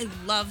because I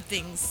love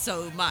things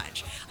so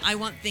much. I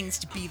want things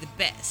to be the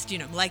best,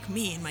 like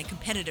me and my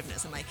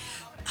competitiveness. I'm like,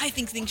 I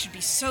think things should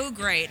be so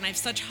great, and I have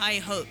such high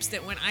hopes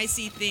that when I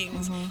see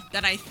things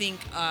that I think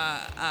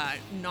are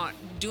not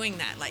doing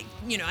that, like,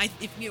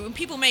 when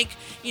people make,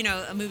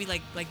 a movie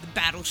like the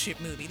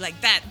Battleship movie, like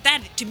that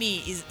to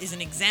me is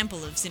an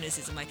example of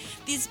cynicism. Like,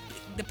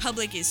 the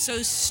public is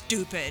so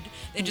stupid,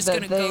 they're just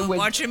going to go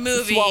watch a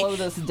movie, swallow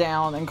this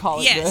down and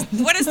call it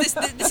good. What is this?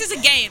 This is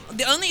a game.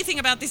 The only thing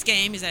about this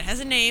game is that it has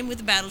a name with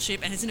a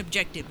battleship and has an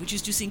objective, which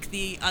is to sink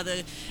the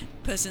other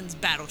person's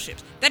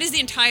battleships. That is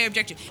the entire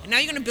objective. And now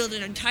you're going to build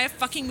an entire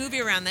fucking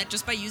movie around that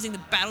just by using the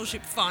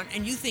Battleship font,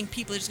 and you think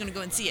people are just going to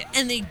go and see it.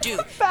 And they do.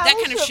 That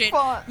kind of shit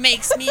font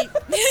makes me...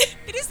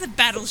 It is the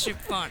Battleship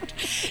font.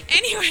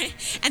 Anyway,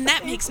 and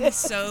that makes me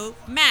so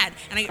mad.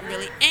 And I get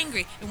really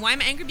angry. And why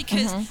am I angry?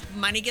 Because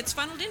money gets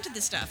funneled into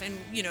this stuff. And,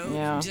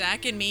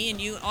 Zach and me and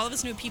you, all of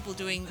us know people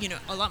doing,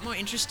 a lot more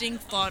interesting,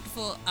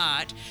 thoughtful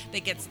art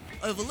that gets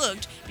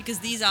overlooked because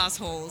these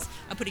assholes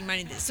are putting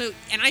money into this. So,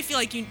 and I feel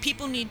like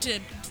people need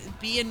to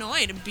be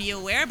annoyed and be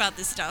aware about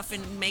this stuff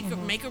and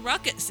make a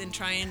ruckus and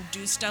try and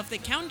do stuff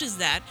that counters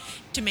that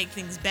to make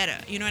things better.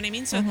 You know what I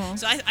mean? So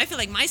so I feel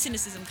like my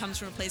cynicism comes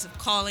from a place of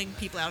calling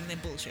people out on their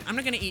bullshit. I'm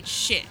not going to eat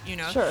shit,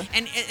 Sure.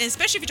 And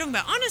especially if you're talking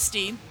about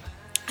honesty,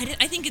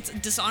 I think it's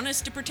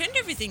dishonest to pretend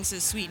everything's so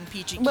sweet and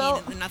peachy keen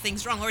and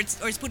nothing's wrong, or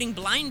it's putting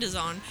blinders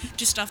on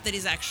to stuff that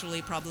is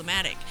actually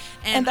problematic.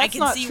 And that's I can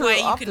not see true why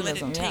you optimism,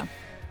 can let it take.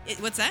 yeah.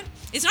 What's that?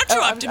 It's not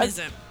true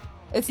optimism.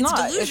 It's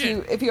not.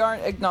 Delusion. If you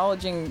aren't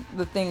acknowledging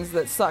the things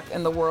that suck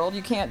in the world,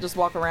 you can't just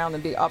walk around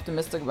and be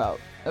optimistic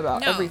about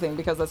everything,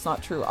 because that's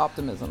not true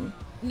optimism.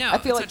 No, I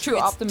feel it's like not true true.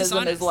 It's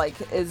optimism dishonest.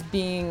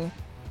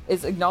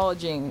 is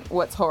acknowledging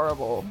what's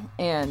horrible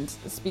and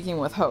speaking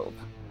with hope.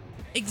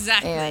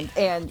 Exactly.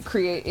 And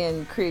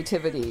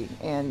creativity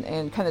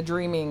and kind of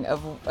dreaming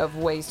of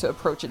ways to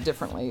approach it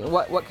differently.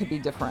 What could be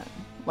different?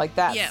 Like,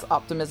 that's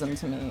optimism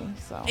to me.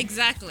 So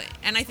Exactly.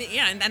 And I think,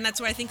 and that's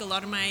where I think a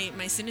lot of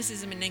my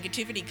cynicism and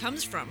negativity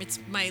comes from. It's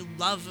my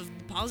love of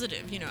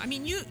positive, I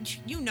mean,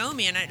 you know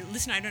me, and I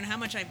don't know how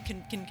much I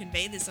can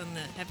convey this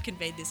have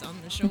conveyed this on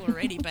the show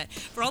already, but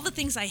for all the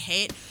things I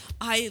hate,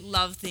 I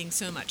love things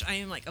so much. I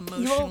am like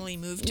emotionally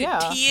moved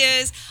to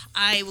tears.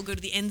 I will go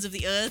to the ends of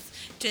the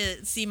earth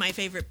to see my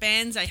favorite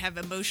bands. I have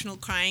emotional,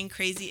 crying,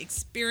 crazy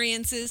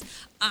experiences.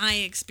 I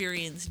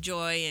experience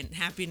joy and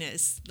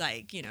happiness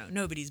like,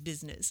 nobody's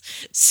business.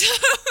 So,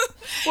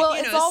 well,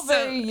 it's all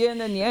very yin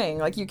and yang.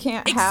 Like, you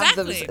can't have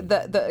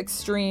the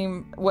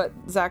extreme, what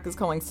Zach is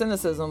calling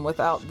cynicism,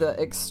 without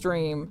the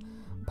extreme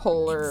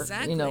polar,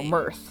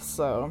 mirth.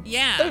 So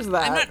there's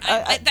that.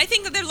 I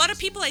think that there are a lot of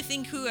people, I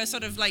think, who are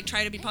sort of like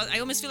try to be positive. I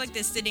almost feel like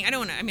they're sitting. I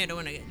don't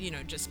want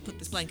to, just put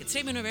this blanket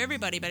statement over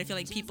everybody, but I feel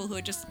like people who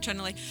are just trying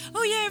to like,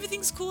 oh yeah,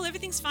 everything's cool,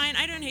 everything's fine,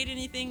 I don't hate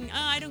anything,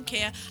 I don't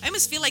care. I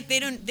almost feel like they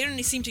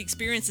don't seem to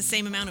experience the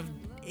same amount of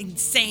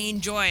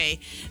insane joy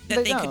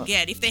that they could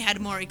get if they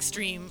had more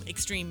extreme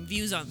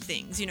views on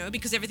things,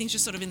 because everything's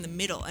just sort of in the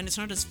middle, and it's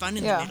not as fun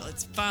in the middle.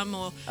 It's far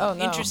more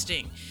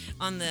interesting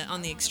on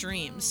the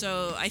extreme.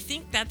 So I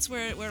think that's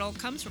where it all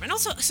comes from. And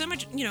also so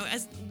much,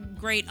 as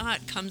great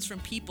art comes from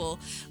people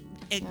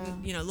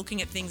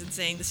looking at things and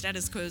saying the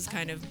status quo is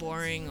kind of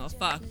boring or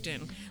fucked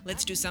and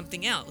let's do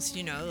something else,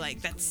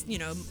 like that's,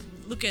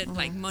 look at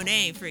like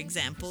Monet, for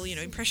example.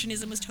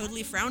 Impressionism was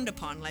totally frowned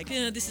upon. Like,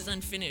 this is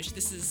unfinished.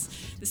 This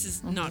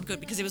is not good,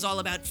 because it was all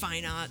about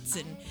fine arts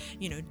and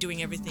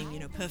doing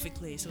everything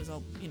perfectly. So it was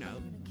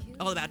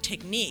all about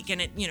technique,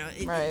 and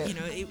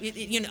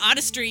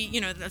artistry.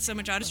 So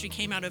much artistry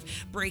came out of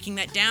breaking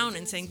that down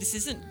and saying this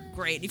isn't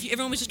great. If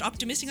everyone was just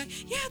optimistic,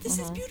 like, yeah, this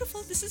is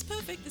beautiful, this is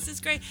perfect, this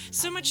is great,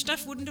 so much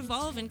stuff wouldn't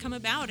evolve and come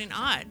about in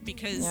art,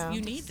 because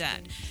you need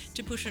that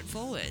to push it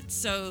forward.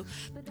 So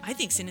I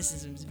think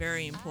cynicism is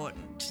very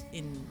important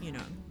in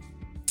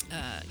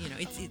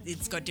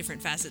it's got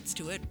different facets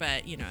to it,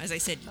 but as I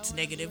said, it's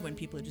negative when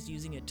people are just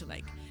using it to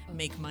like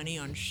make money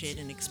on shit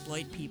and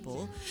exploit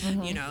people,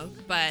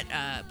 but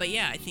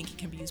yeah, I think it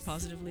can be used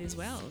positively as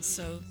well.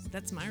 So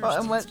that's my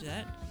response to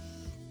that.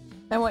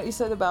 And what you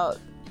said about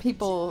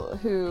people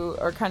who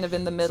are kind of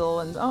in the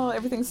middle and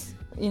everything's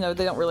they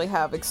don't really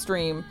have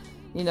extreme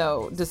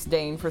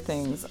disdain for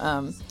things,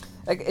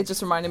 it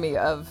just reminded me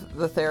of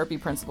the therapy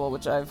principle,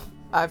 which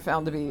I've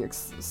found to be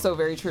so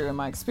very true in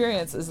my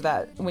experience, is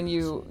that when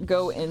you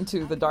go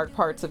into the dark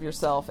parts of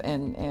yourself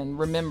and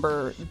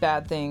remember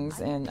bad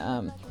things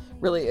and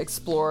really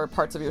explore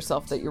parts of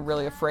yourself that you're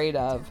really afraid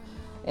of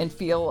and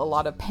feel a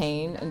lot of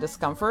pain and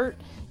discomfort,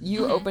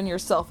 you open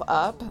yourself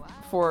up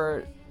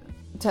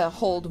to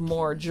hold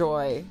more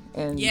joy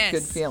and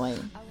good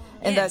feeling.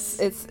 And it's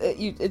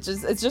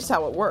just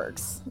how it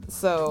works.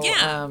 So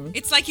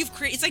it's like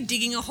it's like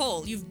digging a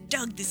hole. You've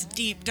dug this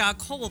deep dark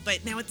hole,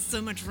 but now it's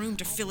so much room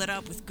to fill it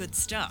up with good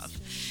stuff.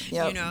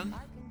 In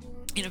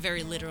a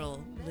very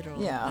literal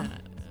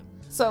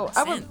so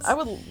sense. I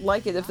would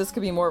like it if this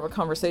could be more of a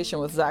conversation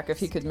with Zach, if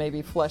he could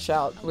maybe flesh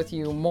out with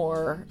you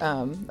more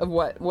of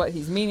what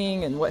he's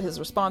meaning and what his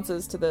response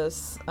is to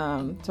this,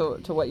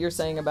 to what you're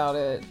saying about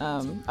it.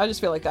 I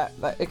just feel like that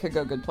it could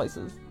go good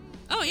places.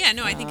 Oh yeah,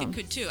 no, I think it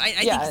could too. I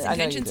think his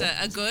intentions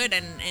are good,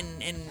 and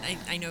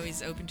I know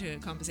he's open to a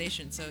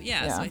conversation. So so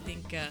I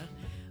think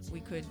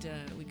we could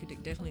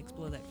definitely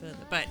explore that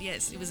further. But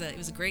yes, it was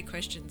a great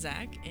question,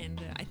 Zach,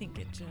 and I think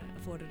it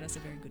afforded us a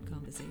very good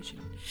conversation.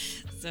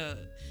 So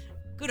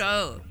good.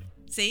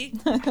 See,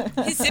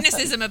 his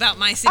cynicism about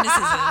my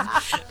cynicism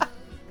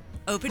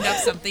opened up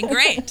something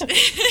great.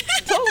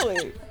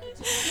 Totally,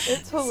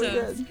 it totally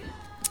did.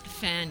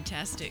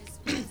 Fantastic.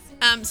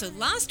 So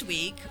last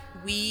week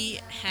we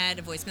had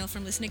a voicemail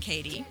from listener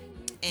Katie,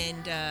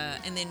 and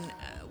then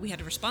we had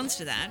a response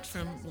to that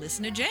from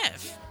listener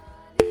Jeff.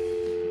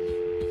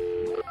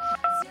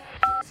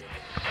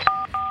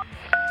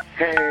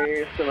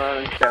 Hey,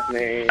 Simone and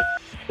Stephanie.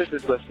 This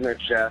is listener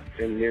Jeff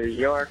in New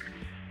York,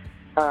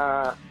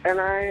 and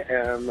I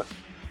am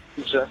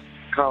just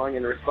calling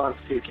in response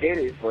to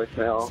Katie's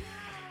voicemail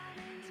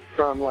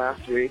from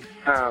last week.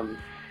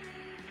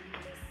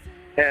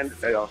 And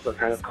it also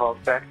kind of calls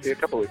back to a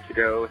couple weeks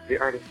ago with The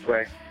Artist's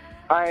Way.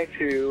 I,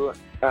 too,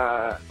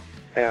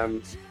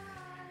 am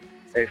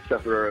a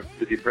sufferer of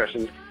the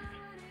depression,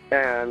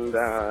 and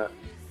I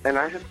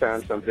have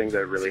found something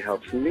that really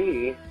helps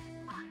me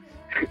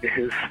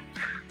is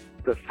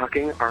the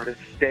fucking artist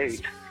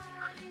state,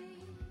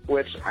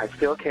 which I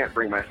still can't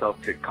bring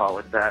myself to call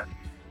it that.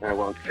 I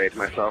won't say to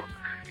myself,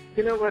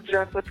 you know what,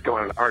 Jeff, let's go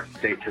on an art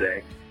date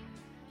today.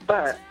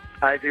 But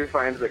I do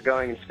find that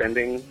going and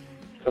spending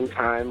some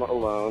time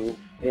alone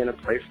in a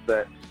place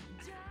that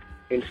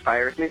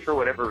inspires me for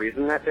whatever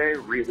reason that day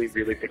really,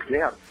 really picks me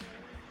up.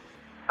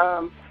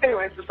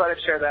 Anyway, just thought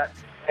I'd share that.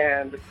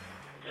 And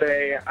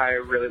say I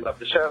really love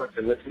the show. I've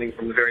been listening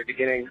from the very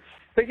beginning.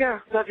 But yeah,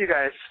 love you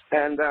guys.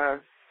 And I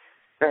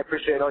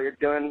appreciate all you're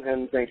doing,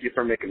 and thank you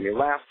for making me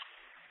laugh.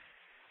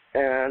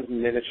 And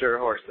miniature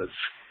horses.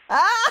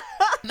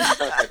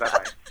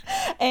 Bye-bye.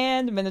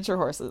 And miniature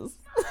horses.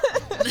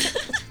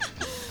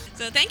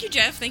 So thank you,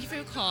 Jeff. Thank you for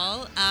your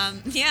call.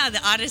 Yeah, the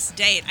artist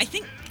date. I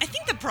think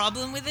the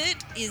problem with it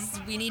is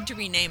we need to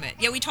rename it.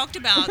 Yeah, we talked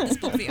about this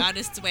book, The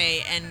Artist's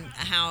Way, and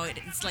how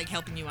it's like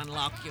helping you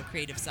unlock your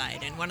creative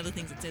side. And one of the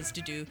things it says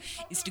to do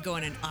is to go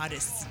on an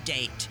artist's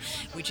date,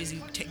 which is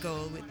you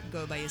go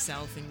by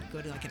yourself and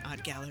go to like an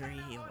art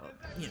gallery or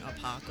a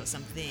park or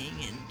something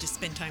and just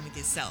spend time with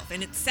yourself.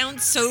 And it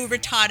sounds so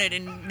retarded,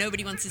 and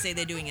nobody wants to say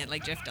they're doing it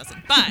like Jeff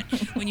doesn't. But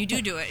when you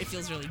do it, it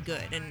feels really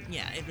good, and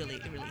yeah, it really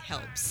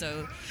helps.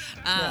 So.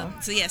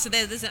 So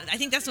there's I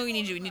think that's what we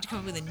need to do. We need to come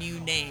up with a new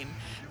name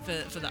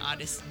for the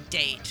artist's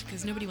date,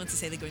 because nobody wants to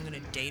say they're going on a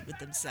date with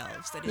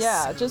themselves. That is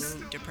so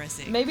just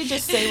depressing. Maybe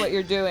just say what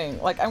you're doing.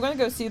 Like, I'm going to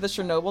go see the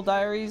Chernobyl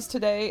Diaries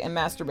today and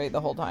masturbate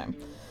the whole time.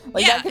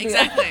 Like, yeah,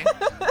 exactly.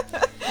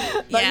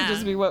 That could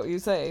just be what you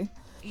say.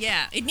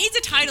 Yeah, it needs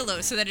a title though,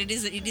 so that it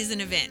is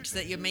an event, so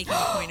that you're making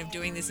a point of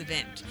doing this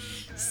event.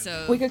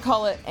 So we could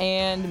call it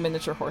 "And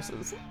Miniature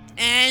Horses."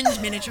 And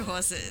miniature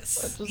horses.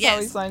 That's just how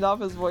he signed off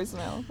his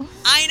voicemail.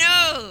 I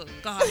know.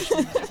 Gosh.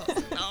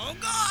 Oh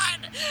God.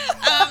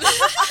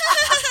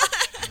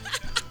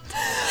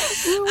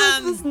 Who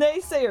was this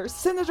naysayer?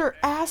 Senator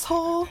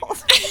asshole.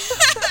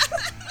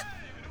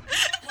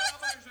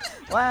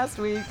 Last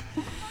week,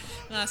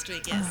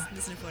 yes.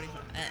 Listen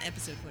to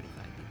episode 45.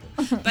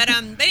 But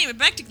anyway,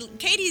 back to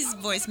Katie's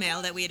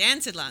voicemail that we had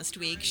answered last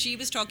week. She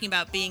was talking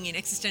about being in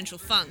existential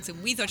funks,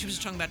 and we thought she was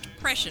talking about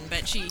depression,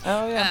 but she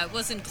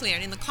wasn't clear.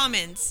 And in the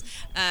comments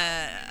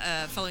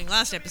following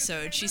last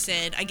episode, she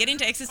said, I get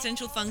into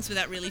existential funks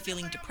without really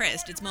feeling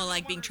depressed. It's more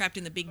like being trapped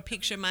in the big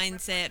picture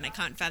mindset, and I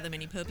can't fathom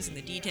any purpose in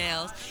the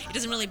details. It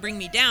doesn't really bring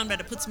me down, but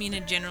it puts me in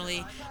a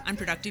generally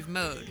unproductive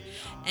mode.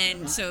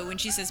 And so when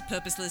she says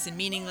purposeless and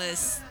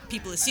meaningless,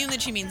 people assume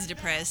that she means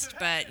depressed,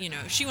 but,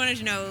 she wanted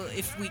to know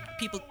if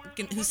people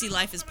who see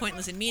life as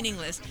pointless and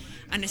meaningless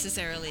are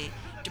necessarily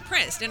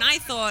depressed. And I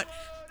thought,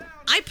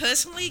 I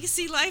personally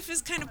see life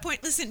as kind of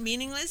pointless and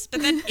meaningless,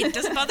 but then it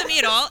doesn't bother me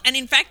at all. And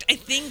in fact, I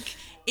think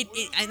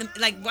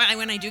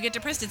when I do get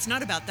depressed, it's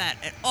not about that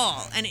at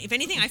all. And if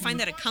anything, I find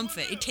that a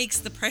comfort. It takes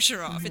the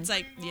pressure off. It's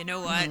like, you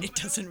know what? It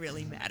doesn't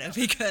really matter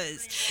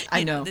because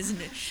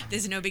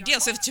there's no big deal.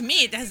 So to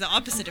me, it has the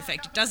opposite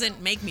effect. It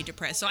doesn't make me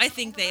depressed. So I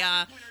think they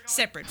are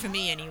separate for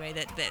me anyway.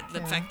 That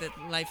the fact that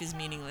life is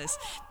meaningless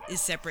is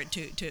separate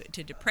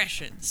to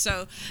depression.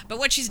 So, but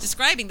what she's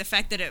describing, the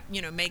fact that it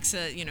makes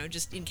her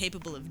just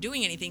incapable of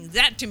doing anything,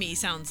 that to me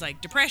sounds like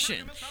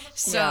depression.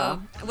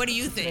 So, what do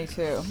you think? Me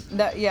too.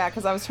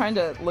 Because I was trying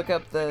to look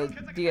up the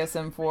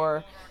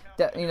DSM-4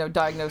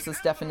 diagnosis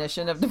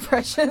definition of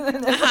depression,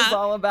 and it was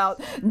all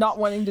about not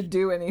wanting to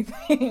do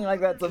anything.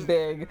 Like, that's a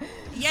big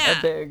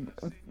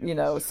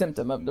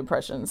symptom of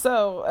depression.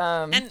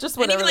 So just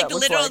whatever. And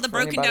even the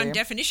broken anybody. down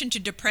definition, to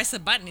depress a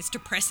button is to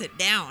press it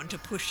down, to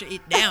push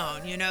it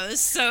down.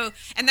 So,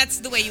 and that's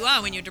the way you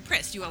are when you're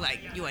depressed. You are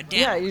down.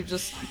 Yeah, you're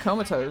just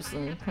comatose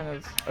and kind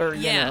of,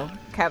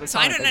 catatonic. So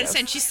I don't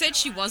understand. She said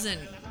she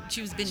wasn't.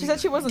 She said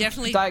she wasn't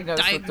definitely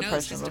diagnosed with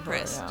depression as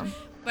depressed. Before, yeah.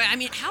 But I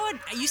mean,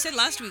 you said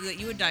last week that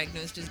you were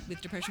diagnosed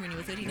with depression when you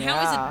were 13. Yeah,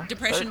 how is a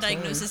depression 13.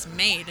 diagnosis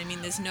made? I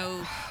mean, there's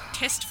no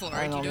test for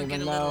it. You don't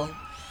get a little.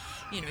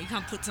 You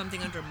can't put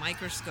something under a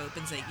microscope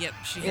and say, "Yep,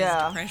 she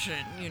has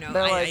depression."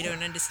 I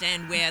don't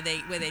understand where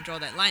they draw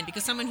that line,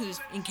 because someone who's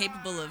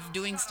incapable of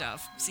doing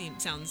stuff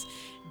sounds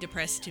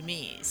depressed to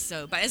me.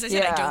 So, but as I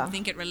said, I don't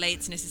think it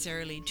relates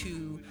necessarily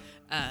to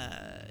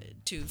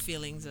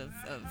feelings of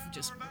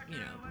just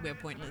we're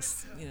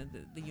pointless.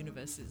 The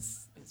universe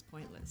is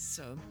pointless.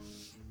 So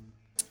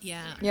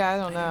I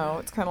don't know.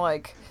 It's kind of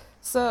like,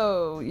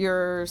 so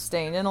you're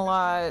staying in a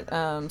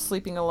lot,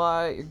 sleeping a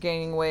lot, you're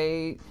gaining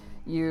weight,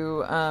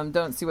 you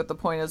don't see what the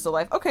point is to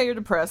life. Okay, you're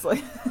depressed.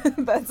 Like,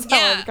 that's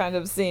how I've kind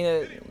of seen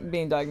it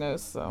being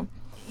diagnosed. So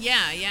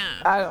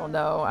I don't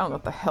know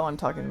what the hell I'm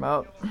talking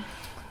about.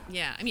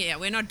 Yeah, I mean,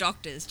 we're not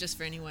doctors, just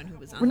for anyone who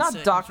was uncertain. We're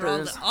not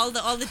doctors. For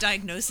all the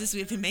diagnoses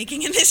we've been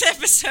making in this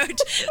episode.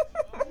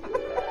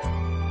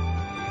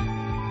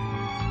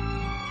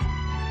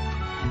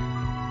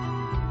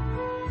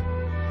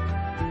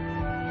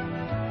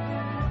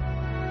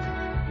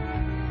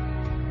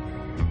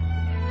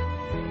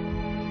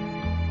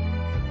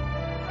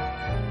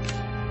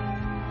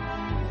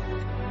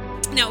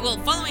 Now,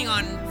 following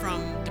on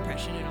from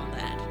depression and all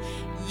that,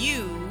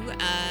 you,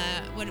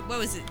 what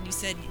was it? You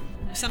said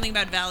something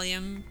about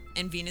Valium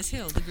and Venus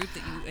Hill, the group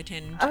that you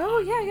attend. Oh,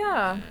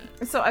 yeah.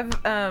 So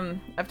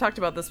I've talked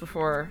about this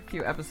before a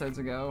few episodes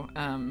ago.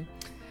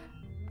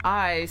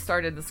 I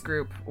started this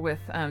group with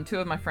two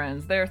of my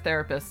friends. They're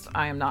therapists.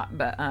 I am not,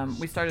 but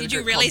we started. Did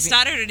you really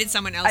start it, or did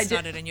someone else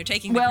start it, and you're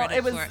taking the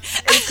credit for it?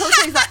 It was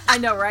Kote's. I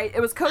know, right? It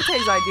was Kote's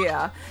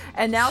idea,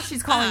 and now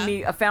she's calling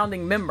me a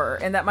founding member,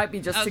 and that might be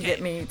just to get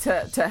me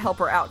to help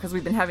her out, because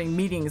we've been having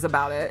meetings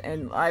about it,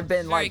 and I've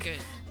been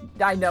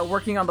I know,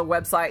 working on the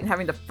website and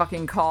having to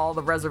fucking call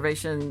the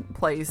reservation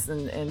place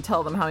and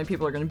tell them how many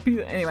people are going to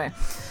be. Anyway,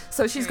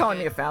 so she's calling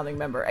me a founding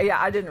member.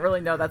 Yeah, I didn't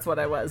really know that's what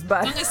I was,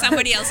 but As long as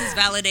somebody else is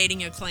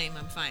validating your claim,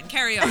 I'm fine.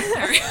 Carry on.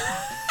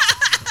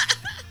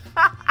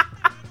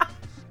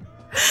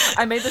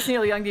 I made this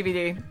Neil Young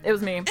DVD. It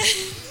was me.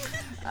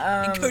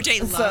 And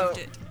Coach loved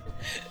it.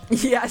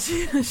 Yeah,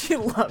 she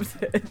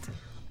loved it.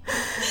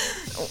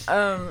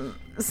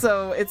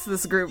 So it's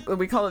this group,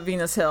 we call it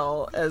Venus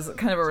Hill, as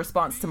kind of a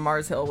response to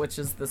Mars Hill, which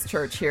is this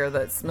church here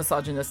that's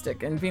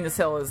misogynistic. And Venus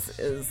Hill is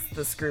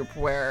this group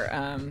where,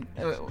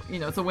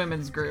 it's a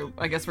women's group.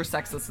 I guess we're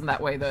sexist in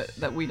that way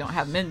that we don't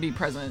have men be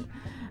present.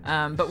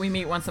 But we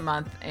meet once a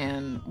month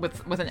and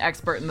with an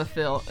expert in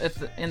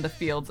the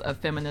fields of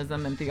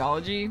feminism and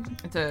theology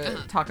to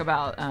talk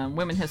about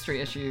women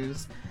history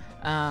issues,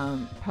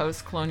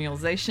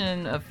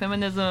 post-colonialization of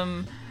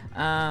feminism,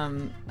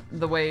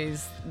 the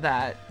ways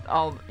that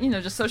all,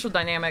 just social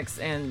dynamics,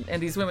 and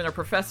these women are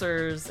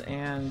professors,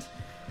 and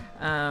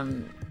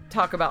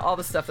talk about all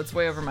the stuff that's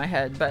way over my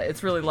head, but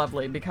it's really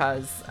lovely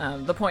because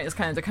the point is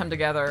kind of to come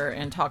together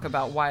and talk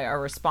about why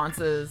our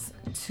responses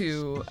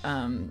to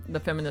the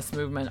feminist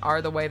movement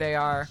are the way they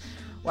are,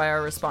 why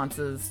our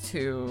responses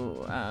to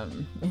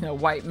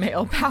white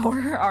male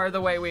power are the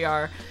way they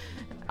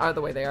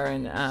are,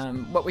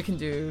 and what we can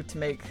do to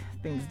make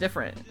things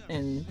different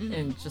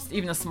in just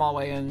even a small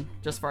way, and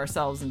just for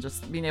ourselves, and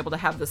just being able to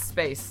have this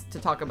space to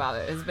talk about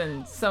it has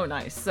been so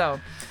nice. So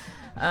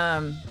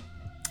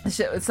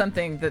it's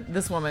something that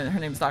this woman, her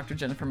name is Dr.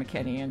 Jennifer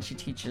McKinney, and she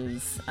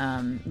teaches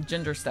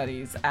gender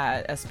studies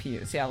at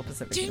SPU, Seattle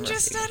Pacific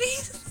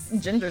University.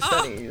 Gender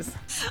studies.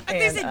 I thought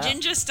you said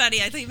ginger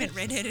study. I thought you meant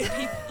redheaded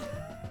people.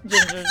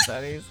 Ginger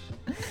studies.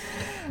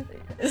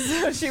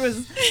 So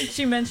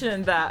she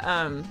mentioned that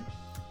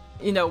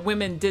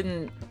women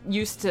didn't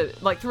used to,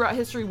 like, throughout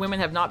history, women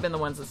have not been the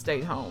ones that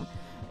stayed home.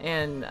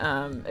 And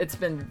it's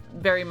been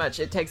very much,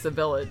 it takes a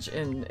village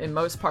in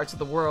most parts of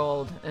the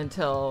world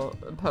until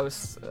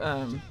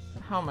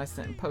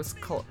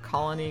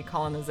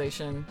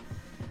colonization.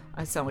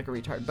 I sound like a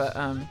retard, but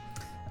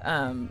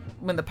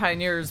when the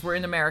pioneers were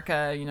in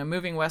America,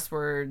 moving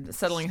westward,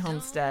 settling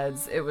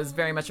homesteads, it was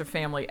very much a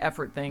family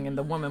effort thing, and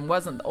the woman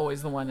wasn't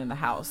always the one in the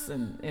house,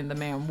 and the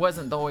man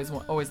wasn't always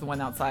the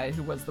one outside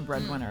who was the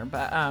breadwinner.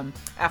 But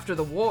after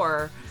the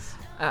war,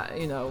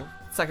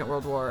 Second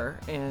World War,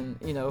 and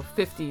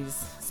 50s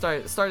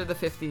started the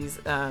 50s,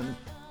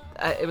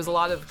 it was a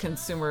lot of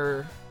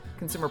consumer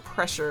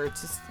pressure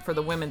for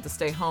the women to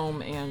stay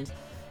home and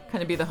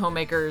kind of be the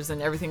homemakers, and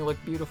everything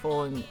looked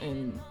beautiful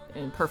and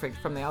perfect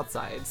from the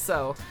outside.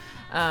 So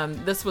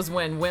this was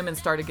when women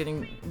started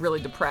getting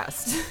really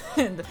depressed.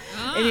 And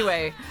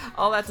anyway,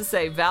 all that to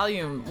say,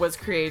 Valium was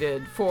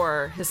created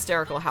for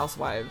hysterical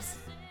housewives.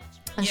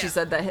 And she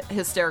said that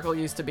hysterical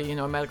used to be,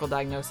 a medical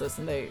diagnosis,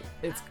 and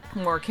it's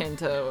more akin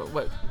to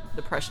what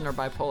depression or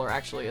bipolar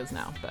actually is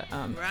now. But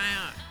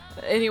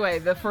anyway,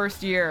 the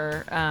first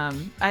year,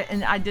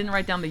 I didn't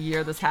write down the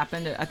year this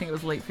happened. I think it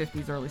was late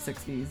 50s, early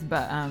 60s.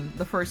 But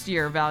the first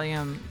year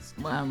Valium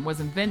was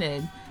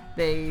invented,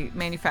 they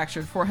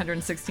manufactured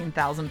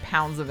 416,000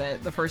 pounds of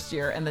it the first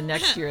year, and the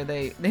next year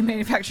they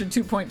manufactured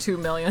 2.2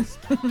 million.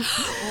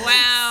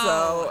 Wow!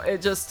 So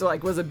it just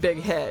was a big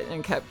hit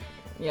and kept.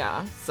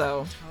 Yeah,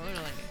 so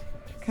totally.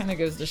 Kind of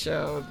goes to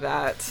show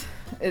that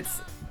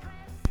it's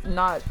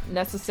not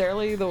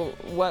necessarily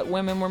what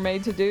women were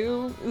made to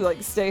do,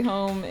 like stay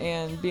home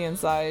and be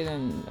inside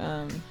and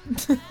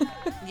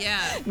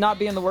not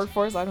be in the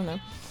workforce. I don't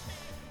know.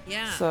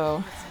 Yeah.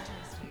 So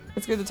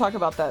it's good to talk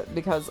about that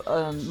because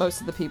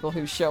most of the people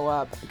who show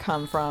up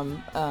come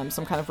from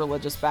some kind of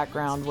religious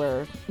background,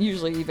 where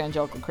usually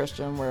evangelical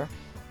Christian, where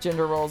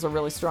gender roles are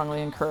really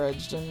strongly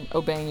encouraged, and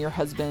obeying your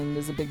husband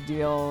is a big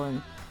deal,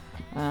 and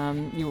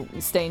you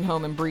staying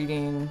home and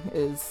breeding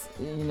is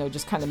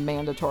just kind of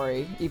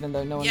mandatory, even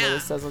though no one really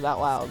says it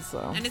out loud. So,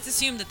 and it's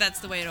assumed that that's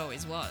the way it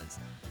always was.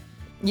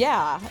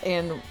 Yeah,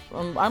 and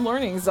I'm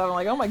learning stuff. I'm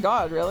like, oh my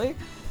god, really?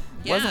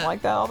 Wasn't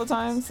like that all the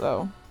time.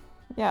 So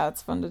yeah,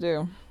 it's fun to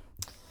do.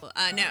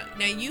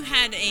 Now you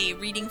had a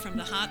reading from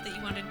the heart that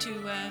you wanted to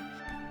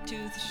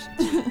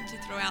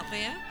throw out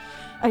there.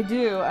 I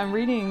do. I'm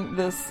reading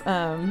this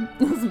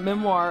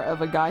memoir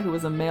of a guy who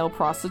was a male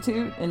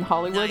prostitute in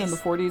Hollywood in the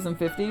 40s and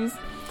 50s.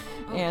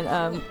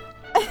 And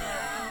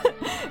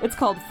it's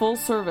called Full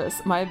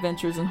Service, My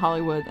Adventures in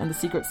Hollywood and the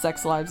Secret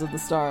Sex Lives of the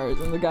Stars.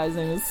 And the guy's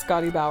name is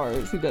Scotty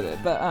Bowers, who did it.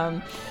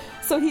 But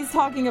so he's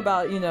talking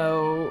about,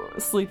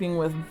 sleeping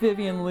with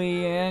Vivian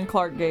Leigh and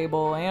Clark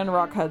Gable and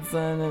Rock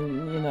Hudson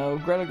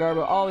and, Greta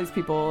Garbo, all these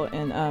people.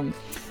 And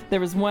there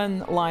was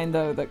one line,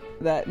 though,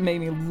 that made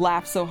me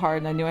laugh so hard,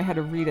 and I knew I had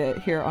to read it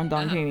here on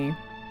Don Teeny.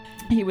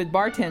 He would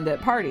bartend at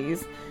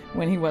parties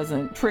when he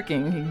wasn't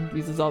tricking. He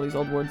uses all these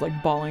old words like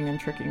balling and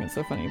tricking. It's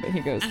so funny. But he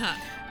goes,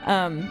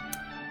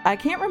 I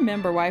can't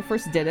remember why I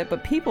first did it,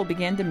 but people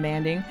began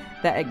demanding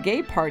that at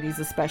gay parties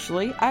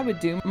especially, I would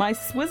do my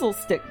swizzle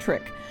stick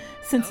trick.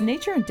 Since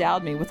nature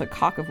endowed me with a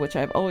cock of which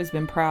I've always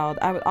been proud,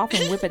 I would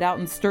often whip it out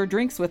and stir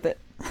drinks with it.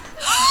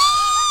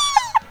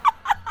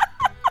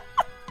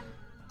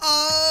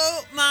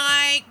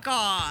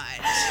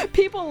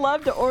 People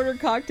love to order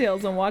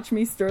cocktails and watch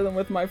me stir them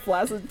with my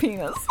flaccid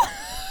penis.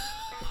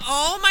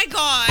 Oh my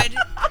god!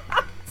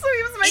 So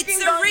he was making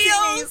It's a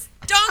real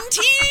dong-tinis. dong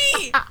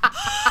tini!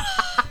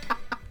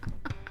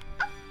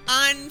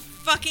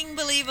 Unfucking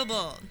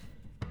believable.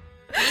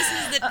 This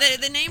is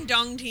the name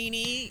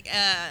Dong-tini.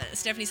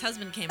 Stephanie's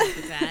husband came up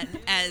with that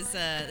as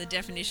the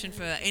definition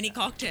for any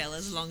cocktail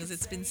as long as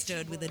it's been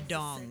stirred with a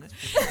dong.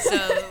 So,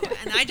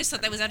 and I just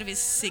thought that was out of his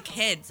sick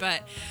head,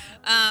 but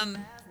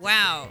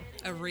wow,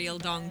 a real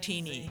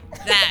Dong-tini.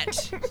 That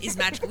is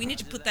magical. We need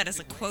to put that as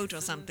a quote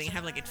or something,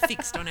 have like it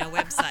fixed on our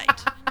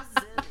website.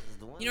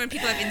 You know when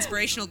people have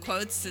inspirational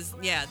quotes,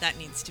 that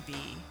needs to be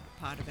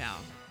part of our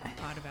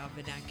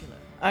vernacular.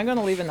 I'm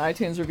gonna leave an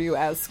iTunes review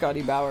as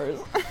Scotty Bowers.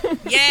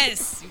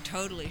 Yes, you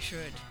totally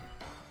should.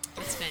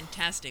 It's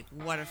fantastic.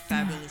 What a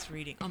fabulous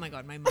reading. Oh my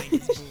god, my mind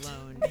is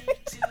blown.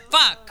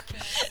 Fuck!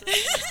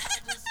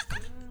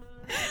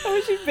 I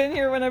wish you'd been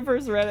here when I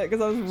first read it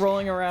because I was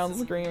rolling around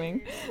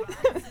screaming.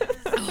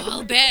 Oh,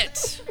 I'll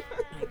bet. Oh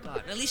my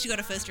god. At least you got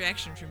a first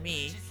reaction from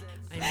me.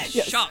 I'm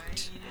Yes.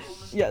 shocked.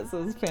 Yes,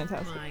 it was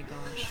fantastic. Oh my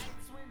gosh.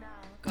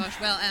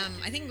 Gosh, well,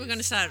 I think we're going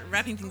to start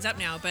wrapping things up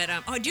now, but, do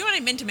you know what I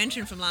meant to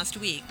mention from last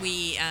week?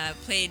 We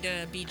played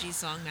a Bee Gees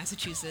song,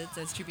 Massachusetts,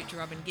 as tribute to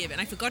Robin Gibb,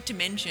 and I forgot to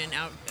mention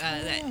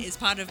that is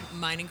part of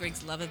mine and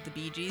Greg's love of the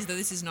Bee Gees, though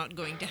this is not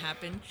going to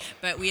happen,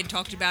 but we had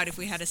talked about if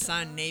we had a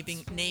son,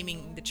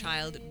 naming the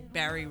child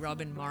Barry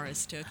Robin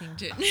Morris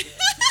Turkington.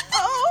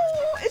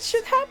 Oh, it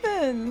should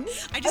happen.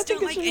 I just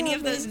think don't it like should any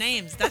of happen. those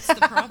names, that's the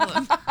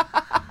problem.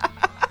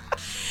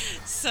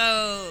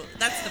 So,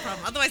 that's the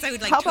problem. Otherwise, I would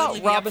How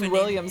totally about be up for Robin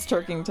Williams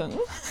Turkington?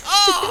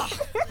 Oh!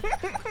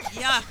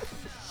 Yeah.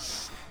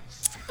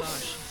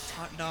 Gosh,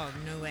 hot dog,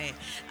 no way.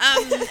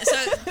 So,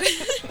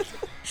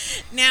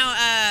 now,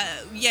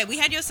 we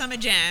had your summer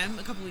jam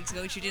a couple weeks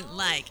ago, which you didn't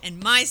like, and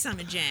my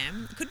summer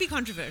jam could be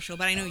controversial,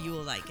 but I know you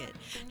will like it.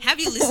 Have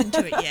you listened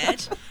to it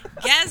yet?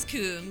 Gaz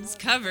Coombs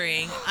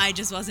covering I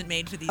Just Wasn't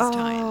Made for These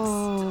Times.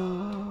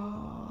 Oh.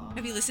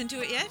 Have you listened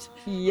to it yet?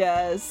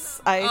 Yes,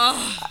 I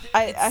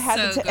had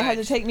so to. It had to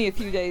good. take me a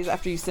few days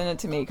after you sent it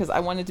to me because I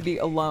wanted to be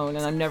alone,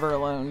 and I'm never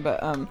alone.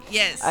 But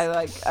Yes.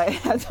 I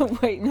had to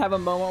wait and have a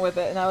moment with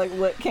it, and I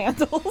lit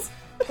candles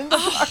in the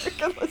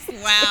park and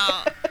listened.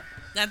 Wow,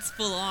 that's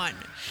full on.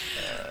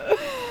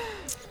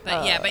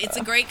 But but it's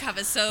a great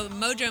cover. So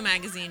Mojo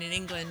magazine in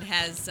England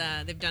has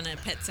they've done a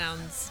Pet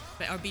Sounds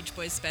or Beach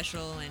Boys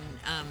special,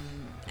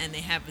 and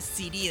they have a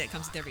CD that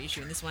comes with every issue.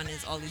 And this one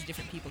is all these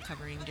different people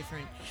covering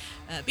different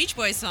Beach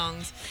Boys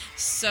songs.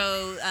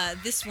 So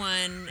this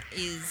one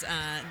is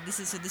this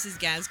is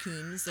Gaz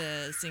Coombs,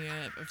 the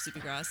singer of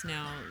Supergrass,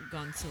 now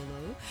gone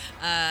solo,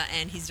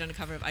 and he's done a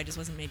cover of I Just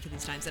Wasn't Made for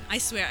These Times. And I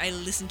swear I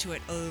listen to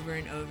it over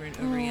and over and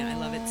over again. I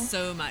love it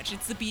so much.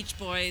 It's the Beach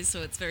Boys,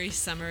 so it's very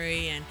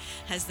summery and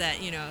has that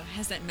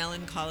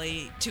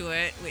melancholy to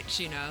it, which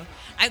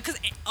because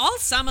all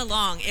summer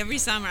long, every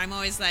summer I'm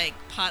always like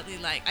partly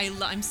like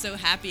I'm so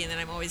happy, and then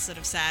I'm always sort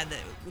of sad that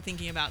we're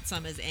thinking about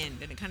summer's end,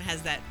 and it kind of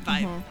has that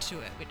vibe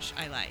to it, which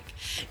I like.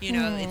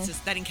 It's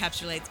just that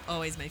encapsulates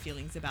always my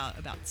feelings about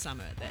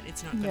summer, that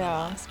it's not going to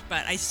last.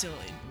 But I still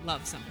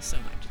love summer so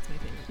much. It's my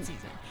favorite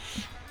season.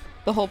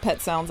 The whole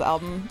Pet Sounds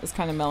album is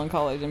kind of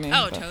melancholy to me.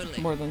 Oh, but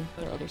totally. More than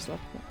their other stuff.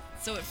 But.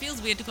 So it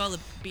feels weird to call a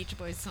Beach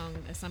Boys song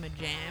a summer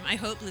jam. I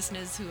hope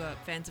listeners who are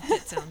fans of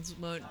Pet Sounds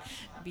won't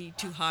be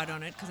too hard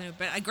on it,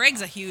 but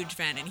Greg's a huge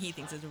fan and he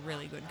thinks it's a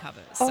really good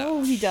cover. So.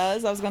 Oh, he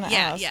does? I was going to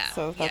ask.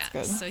 So that's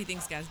good. So he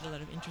thinks Gaz did a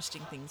lot of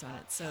interesting things on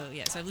it. So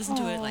so I've listened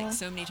to it like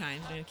so many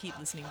times. I'm going to keep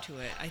listening to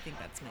it. I think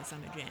that's my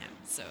summer jam.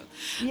 So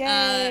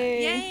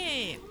yay!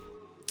 Yay!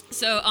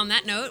 So on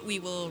that note, we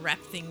will wrap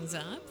things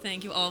up.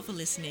 Thank you all for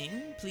listening.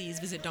 Please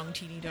visit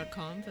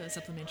dongtini.com for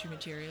supplementary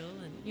material,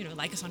 and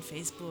like us on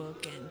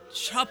Facebook and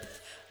shop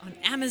on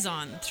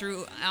Amazon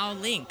through our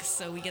links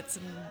so we get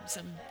some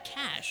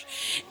cash.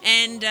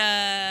 And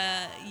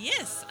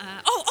yes.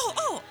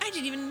 I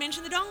didn't even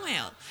mention the dong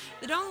mail.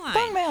 The dong line.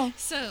 Dong mail.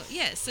 So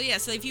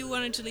if you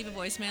wanted to leave a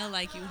voicemail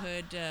like you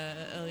heard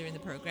earlier in the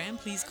program,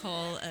 please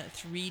call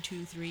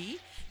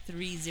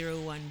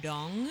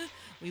 323-301-DONG.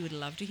 We would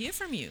love to hear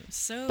from you.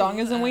 So Dong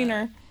is in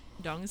Wiener.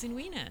 Dong is in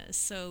Wiener.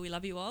 So we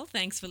love you all.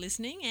 Thanks for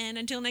listening. And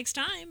until next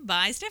time,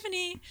 bye,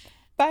 Stephanie.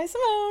 Bye,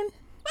 Simone.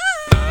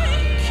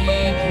 Bye.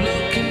 Keep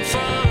looking for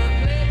a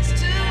place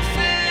to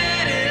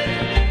fit in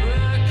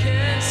where I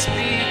can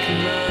speak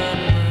my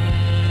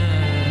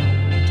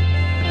mind.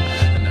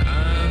 And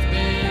I've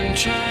been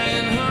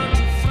trying hard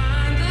to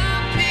find the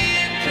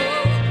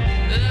people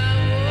that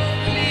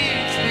won't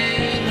leave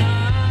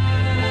behind.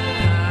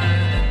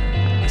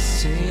 I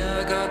say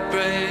I got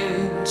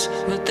brains,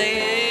 but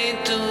they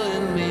ain't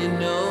doing me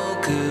no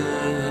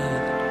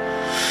good.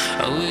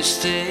 I wish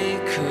they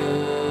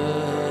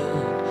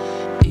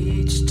could.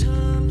 Each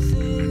time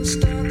things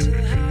start to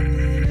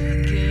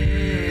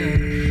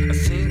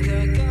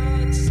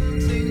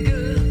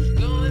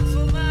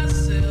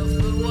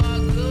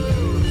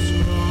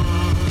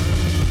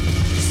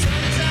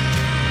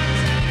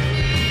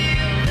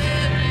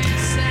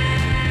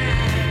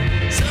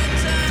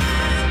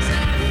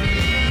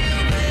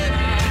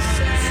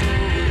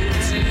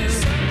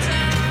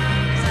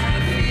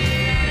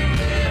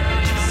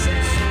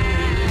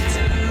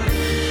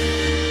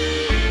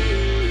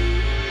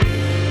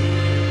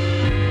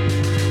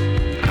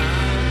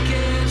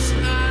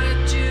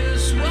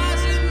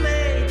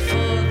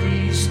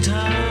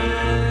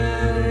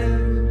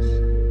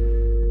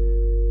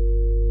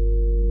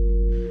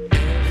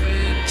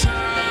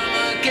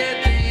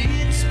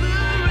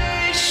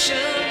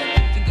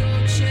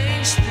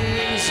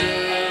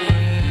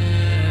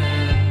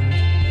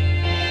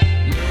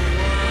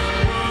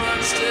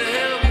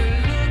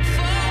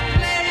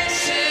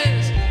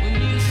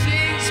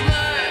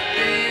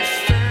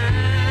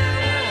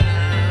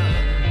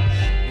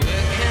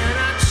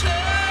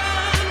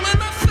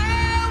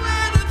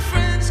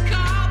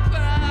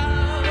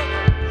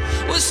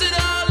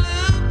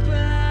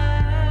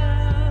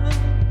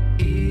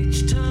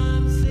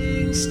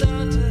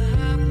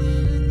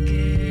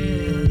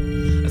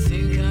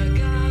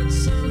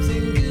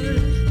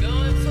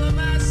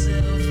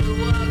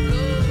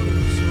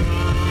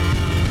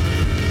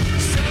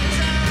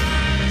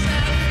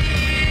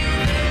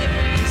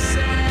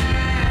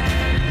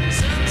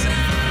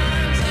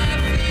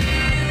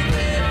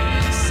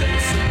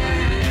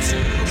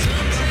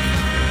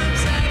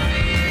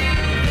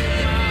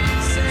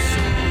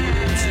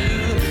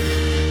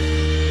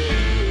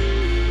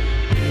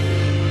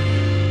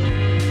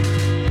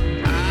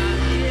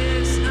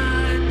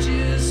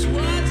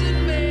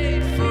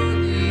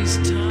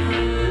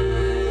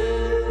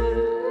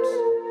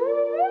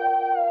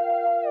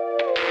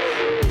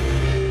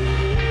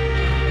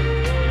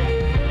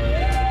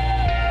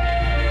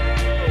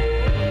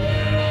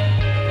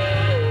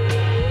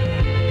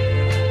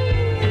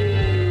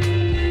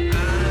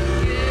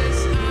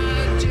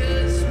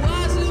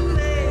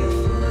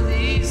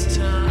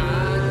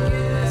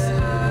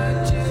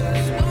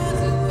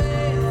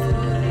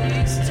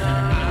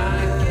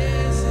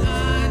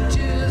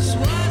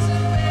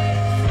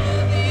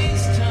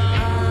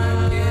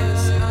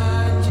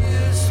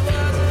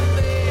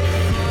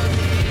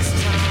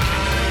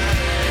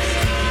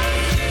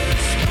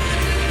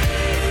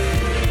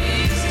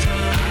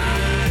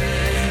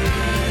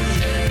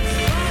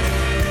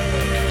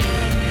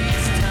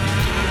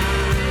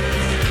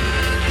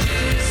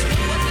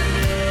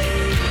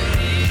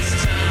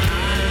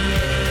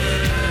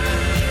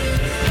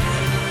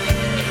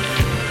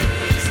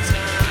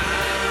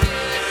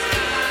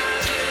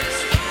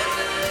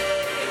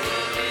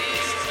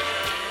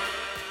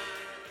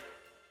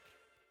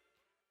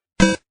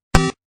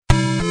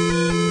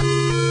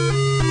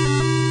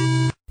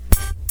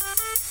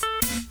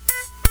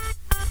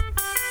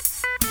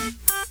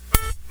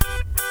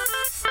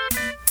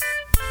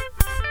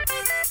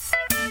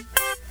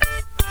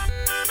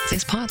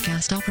This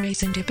podcast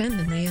operates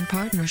independently in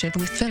partnership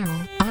with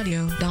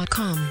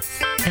feralaudio.com,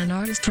 an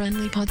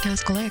artist-friendly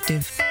podcast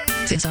collective.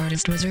 This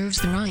artist reserves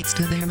the rights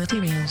to their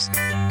materials.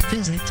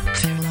 Visit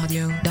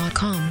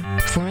feralaudio.com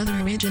for other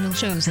original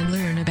shows and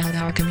learn about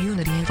our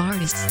community of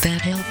artists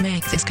that help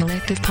make this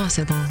collective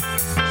possible.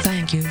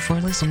 Thank you for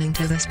listening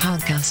to this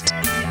podcast.